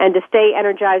 and to stay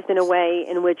energized in a way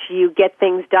in which you get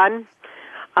things done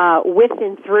with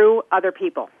and through other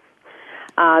people.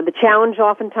 The challenge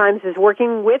oftentimes is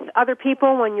working with other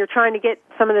people when you're trying to get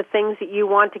some of the things that you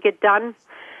want to get done,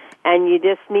 and you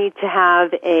just need to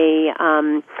have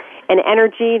an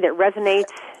energy that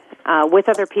resonates with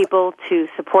other people to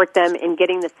support them in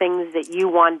getting the things that you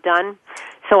want done.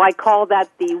 So I call that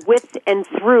the with and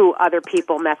through other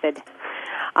people method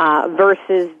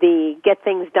versus the get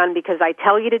things done because I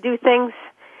tell you to do things.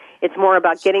 It's more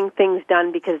about getting things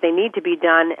done because they need to be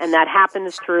done, and that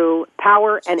happens through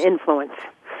power and influence.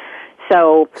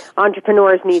 So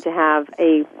entrepreneurs need to have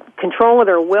a control of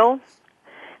their will,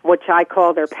 which I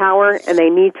call their power, and they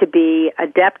need to be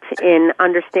adept in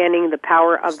understanding the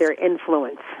power of their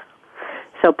influence.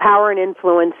 So power and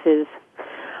influence is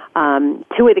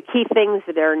two of the key things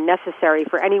that are necessary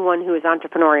for anyone who is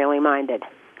entrepreneurially minded.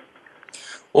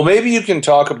 Well, maybe you can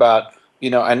talk about,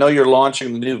 I know you're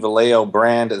launching the new Vallejo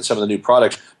brand and some of the new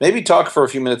products. Maybe talk for a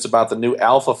few minutes about the new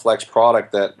Alpha Flex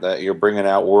product that you're bringing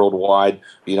out worldwide,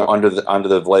 under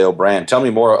the Vallejo brand. Tell me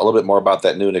a little bit more about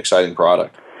that new and exciting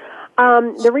product.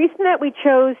 The reason that we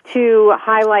chose to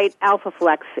highlight Alpha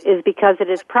Flex is because it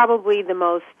is probably the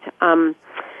most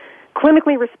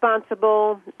clinically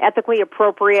responsible, ethically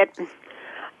appropriate,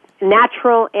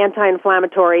 natural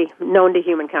anti-inflammatory known to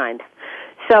humankind.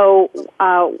 So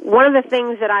one of the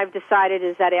things that I've decided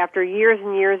is that after years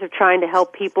and years of trying to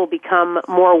help people become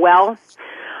more well,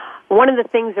 one of the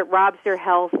things that robs their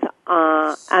health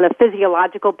on a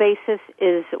physiological basis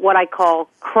is what I call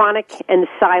chronic and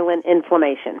silent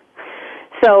inflammation.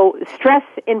 So stress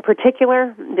in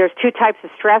particular, there's two types of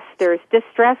stress. There's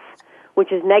distress,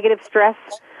 which is negative stress,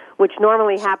 which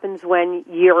normally happens when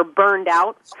you're burned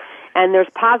out. And there's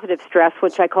positive stress,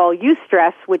 which I call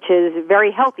eustress, which is very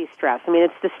healthy stress. I mean,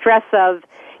 it's the stress of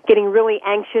getting really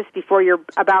anxious before you're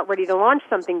about ready to launch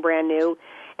something brand new,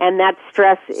 and that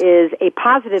stress is a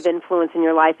positive influence in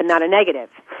your life and not a negative.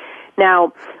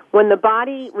 Now, when the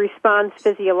body responds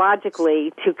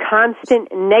physiologically to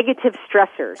constant negative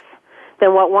stressors,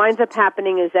 then what winds up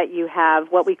happening is that you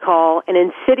have what we call an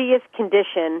insidious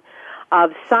condition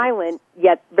of silent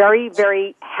yet very,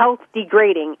 very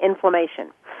health-degrading inflammation.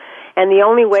 And the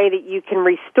only way that you can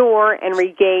restore and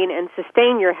regain and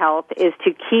sustain your health is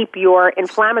to keep your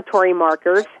inflammatory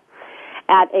markers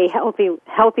at a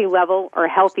healthy level or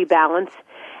healthy balance.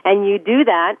 And you do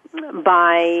that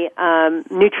by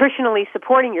nutritionally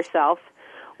supporting yourself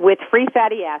with free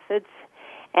fatty acids.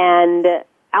 And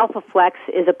Alpha Flex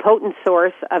is a potent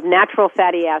source of natural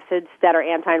fatty acids that are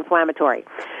anti-inflammatory.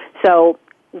 So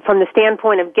from the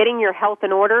standpoint of getting your health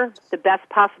in order, the best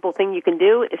possible thing you can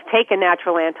do is take a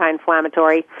natural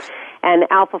anti-inflammatory, and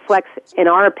Alpha Flex, in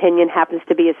our opinion, happens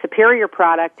to be a superior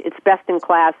product. It's best in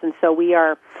class, and so we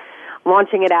are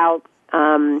launching it out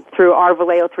through our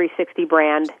Vallejo 360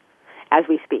 brand as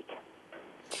we speak.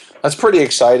 That's pretty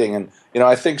exciting, and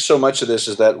I think so much of this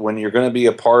is that when you're going to be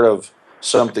a part of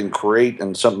something great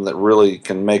and something that really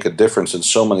can make a difference in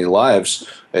so many lives,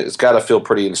 it's got to feel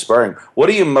pretty inspiring. What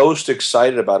are you most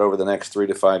excited about over the next 3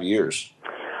 to 5 years?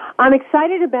 I'm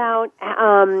excited about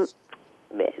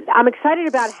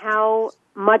how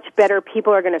much better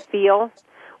people are going to feel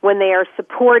when they are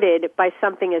supported by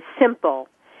something as simple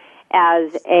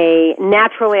as a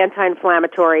natural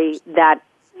anti-inflammatory that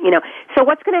so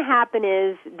what's going to happen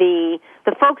is the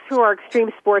folks who are extreme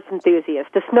sports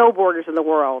enthusiasts, the snowboarders of the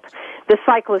world, the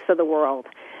cyclists of the world,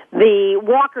 the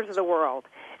walkers of the world,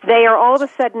 they are all of a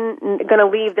sudden going to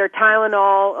leave their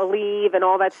Tylenol, Aleve, and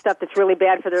all that stuff that's really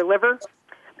bad for their liver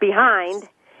behind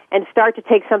and start to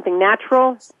take something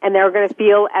natural, and they're going to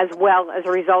feel as well as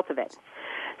a result of it.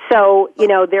 So,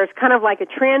 there's kind of like a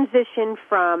transition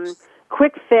from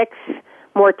quick fix,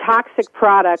 more toxic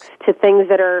products to things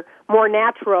that are more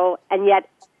natural and yet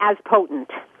as potent.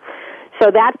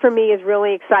 So that for me is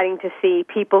really exciting to see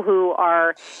people who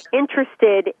are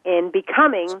interested in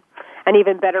becoming an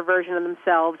even better version of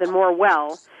themselves and more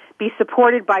well be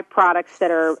supported by products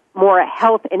that are more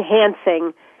health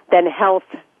enhancing than health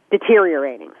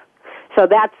deteriorating. So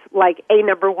that's like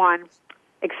number one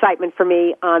excitement for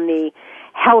me on the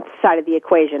health side of the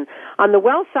equation. On the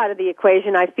wealth side of the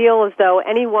equation, I feel as though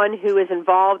anyone who is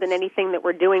involved in anything that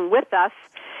we're doing with us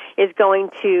is going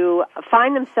to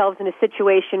find themselves in a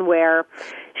situation where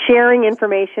sharing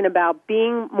information about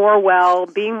being more well,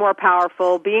 being more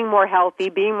powerful, being more healthy,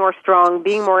 being more strong,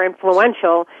 being more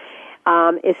influential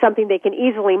is something they can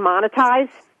easily monetize,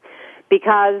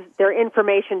 because their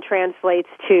information translates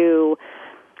to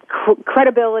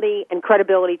credibility, and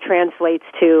credibility translates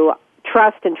to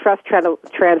trust, and trust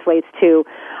translates to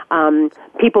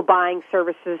people buying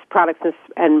services, products,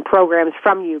 and programs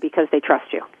from you because they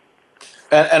trust you.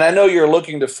 And I know you're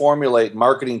looking to formulate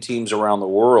marketing teams around the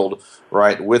world,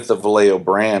 right, with the Vallejo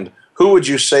brand. Who would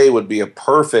you say would be a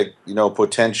perfect,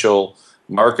 potential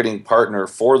marketing partner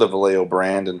for the Vallejo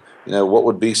brand, and what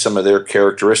would be some of their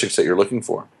characteristics that you're looking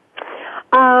for?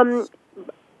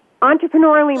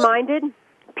 Entrepreneurially minded,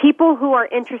 people who are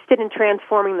interested in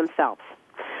transforming themselves.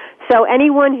 So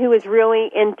anyone who is really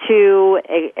into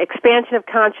expansion of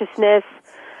consciousness,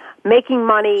 making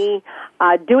money,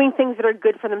 doing things that are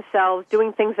good for themselves,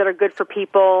 doing things that are good for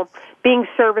people, being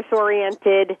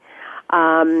service-oriented,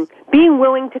 being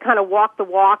willing to kind of walk the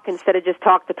walk instead of just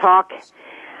talk the talk.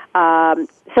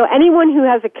 So anyone who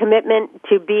has a commitment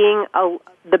to being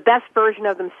the best version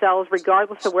of themselves,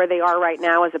 regardless of where they are right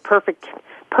now, is a perfect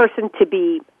person to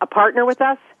be a partner with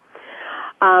us.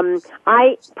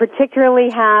 I particularly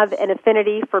have an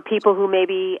affinity for people who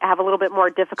maybe have a little bit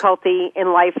more difficulty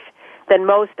in life than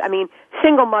most. I mean,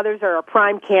 single mothers are a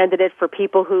prime candidate for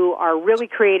people who are really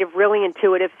creative, really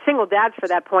intuitive. Single dads for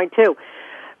that point, too.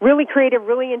 Really creative,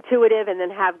 really intuitive, and then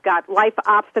have got life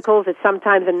obstacles that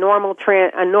sometimes a normal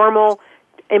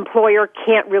employer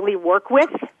can't really work with.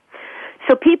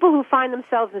 So people who find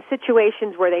themselves in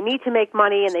situations where they need to make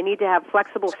money and they need to have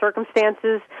flexible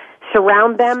circumstances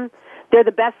surround them, they're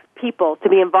the best people to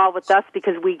be involved with us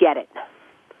because we get it.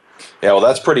 Yeah, well,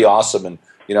 that's pretty awesome. And,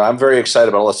 I'm very excited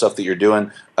about all the stuff that you're doing.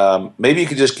 Maybe you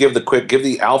could just give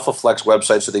the Alpha Flex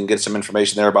website so they can get some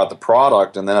information there about the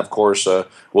product. And then, of course,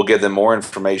 we'll give them more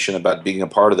information about being a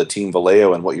part of the Team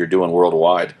Vallejo and what you're doing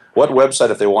worldwide. What website,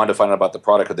 if they wanted to find out about the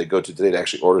product, could they go to today to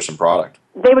actually order some product?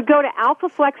 They would go to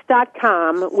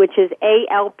alphaflex.com, which is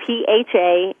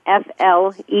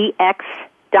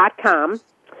ALPHAFLEX.com.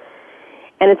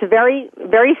 And it's a very,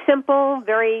 very simple,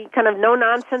 very kind of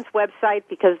no-nonsense website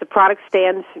because the product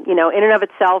stands, in and of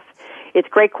itself. It's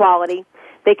great quality.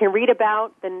 They can read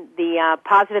about the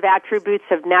positive attributes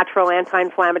of natural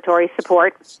anti-inflammatory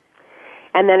support.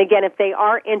 And then again, if they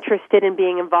are interested in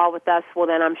being involved with us, well,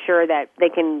 then I'm sure that they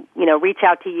can, reach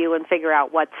out to you and figure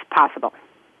out what's possible.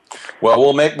 Well,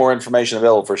 we'll make more information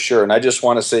available for sure. And I just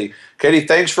want to say, Katie,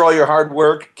 thanks for all your hard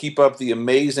work. Keep up the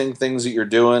amazing things that you're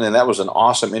doing. And that was an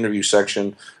awesome interview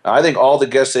section. I think all the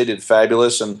guests, they did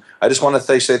fabulous. And I just want to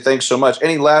say thanks so much.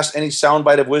 Any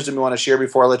soundbite of wisdom you want to share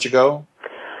before I let you go?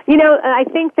 I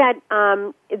think that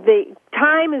the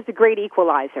time is the great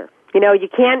equalizer. You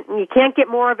can't get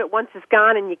more of it once it's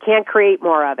gone, and you can't create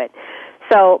more of it.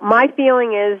 So my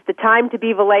feeling is the time to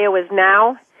be Vallejo is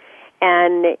now.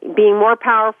 And being more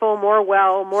powerful, more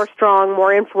well, more strong,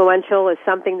 more influential is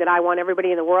something that I want everybody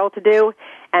in the world to do.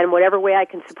 And whatever way I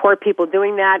can support people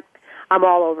doing that, I'm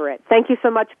all over it. Thank you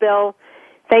so much, Bill.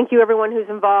 Thank you, everyone who's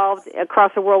involved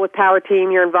across the world with Power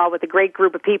Team. You're involved with a great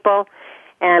group of people.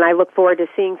 And I look forward to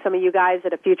seeing some of you guys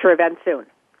at a future event soon.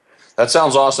 That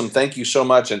sounds awesome. Thank you so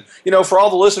much. And, for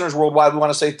all the listeners worldwide, we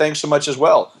want to say thanks so much as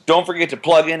well. Don't forget to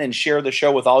plug in and share the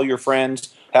show with all your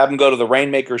friends. Have them go to the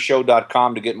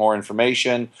Rainmakershow.com to get more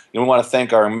information. We want to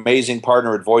thank our amazing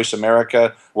partner at Voice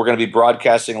America. We're going to be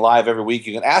broadcasting live every week.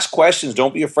 You can ask questions.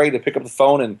 Don't be afraid to pick up the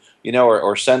phone and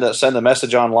or send a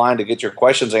message online to get your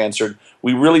questions answered.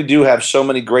 We really do have so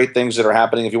many great things that are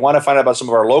happening. If you want to find out about some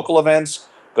of our local events,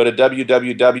 go to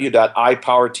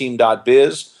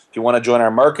www.ipowerteam.biz. If you want to join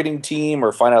our marketing team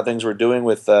or find out things we're doing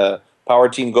with Power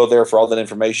Team, go there for all that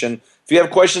information. If you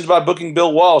have questions about booking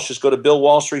Bill Walsh, just go to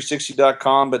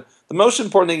BillWalsh360.com. But the most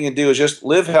important thing you can do is just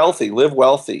live healthy, live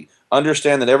wealthy.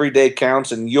 Understand that every day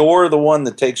counts, and you're the one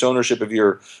that takes ownership of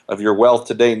your wealth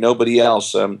today, nobody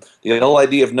else. The whole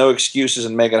idea of no excuses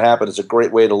and make it happen is a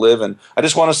great way to live. And I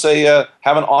just want to say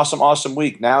have an awesome, awesome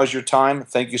week. Now is your time.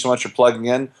 Thank you so much for plugging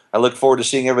in. I look forward to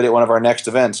seeing everybody at one of our next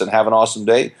events, and have an awesome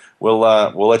day. We'll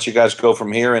let you guys go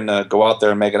from here and go out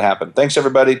there and make it happen. Thanks,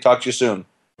 everybody. Talk to you soon.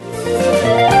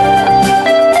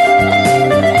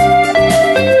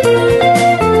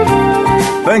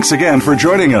 Thanks again for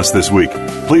joining us this week.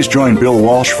 Please join Bill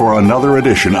Walsh for another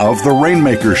edition of The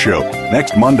Rainmaker Show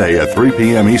next Monday at 3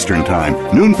 p.m. Eastern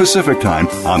Time, noon Pacific Time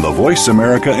on the Voice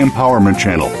America Empowerment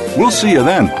Channel. We'll see you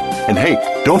then. And hey,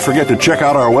 Don't forget to check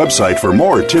out our website for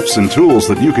more tips and tools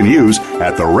that you can use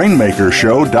at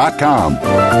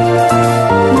therainmakershow.com.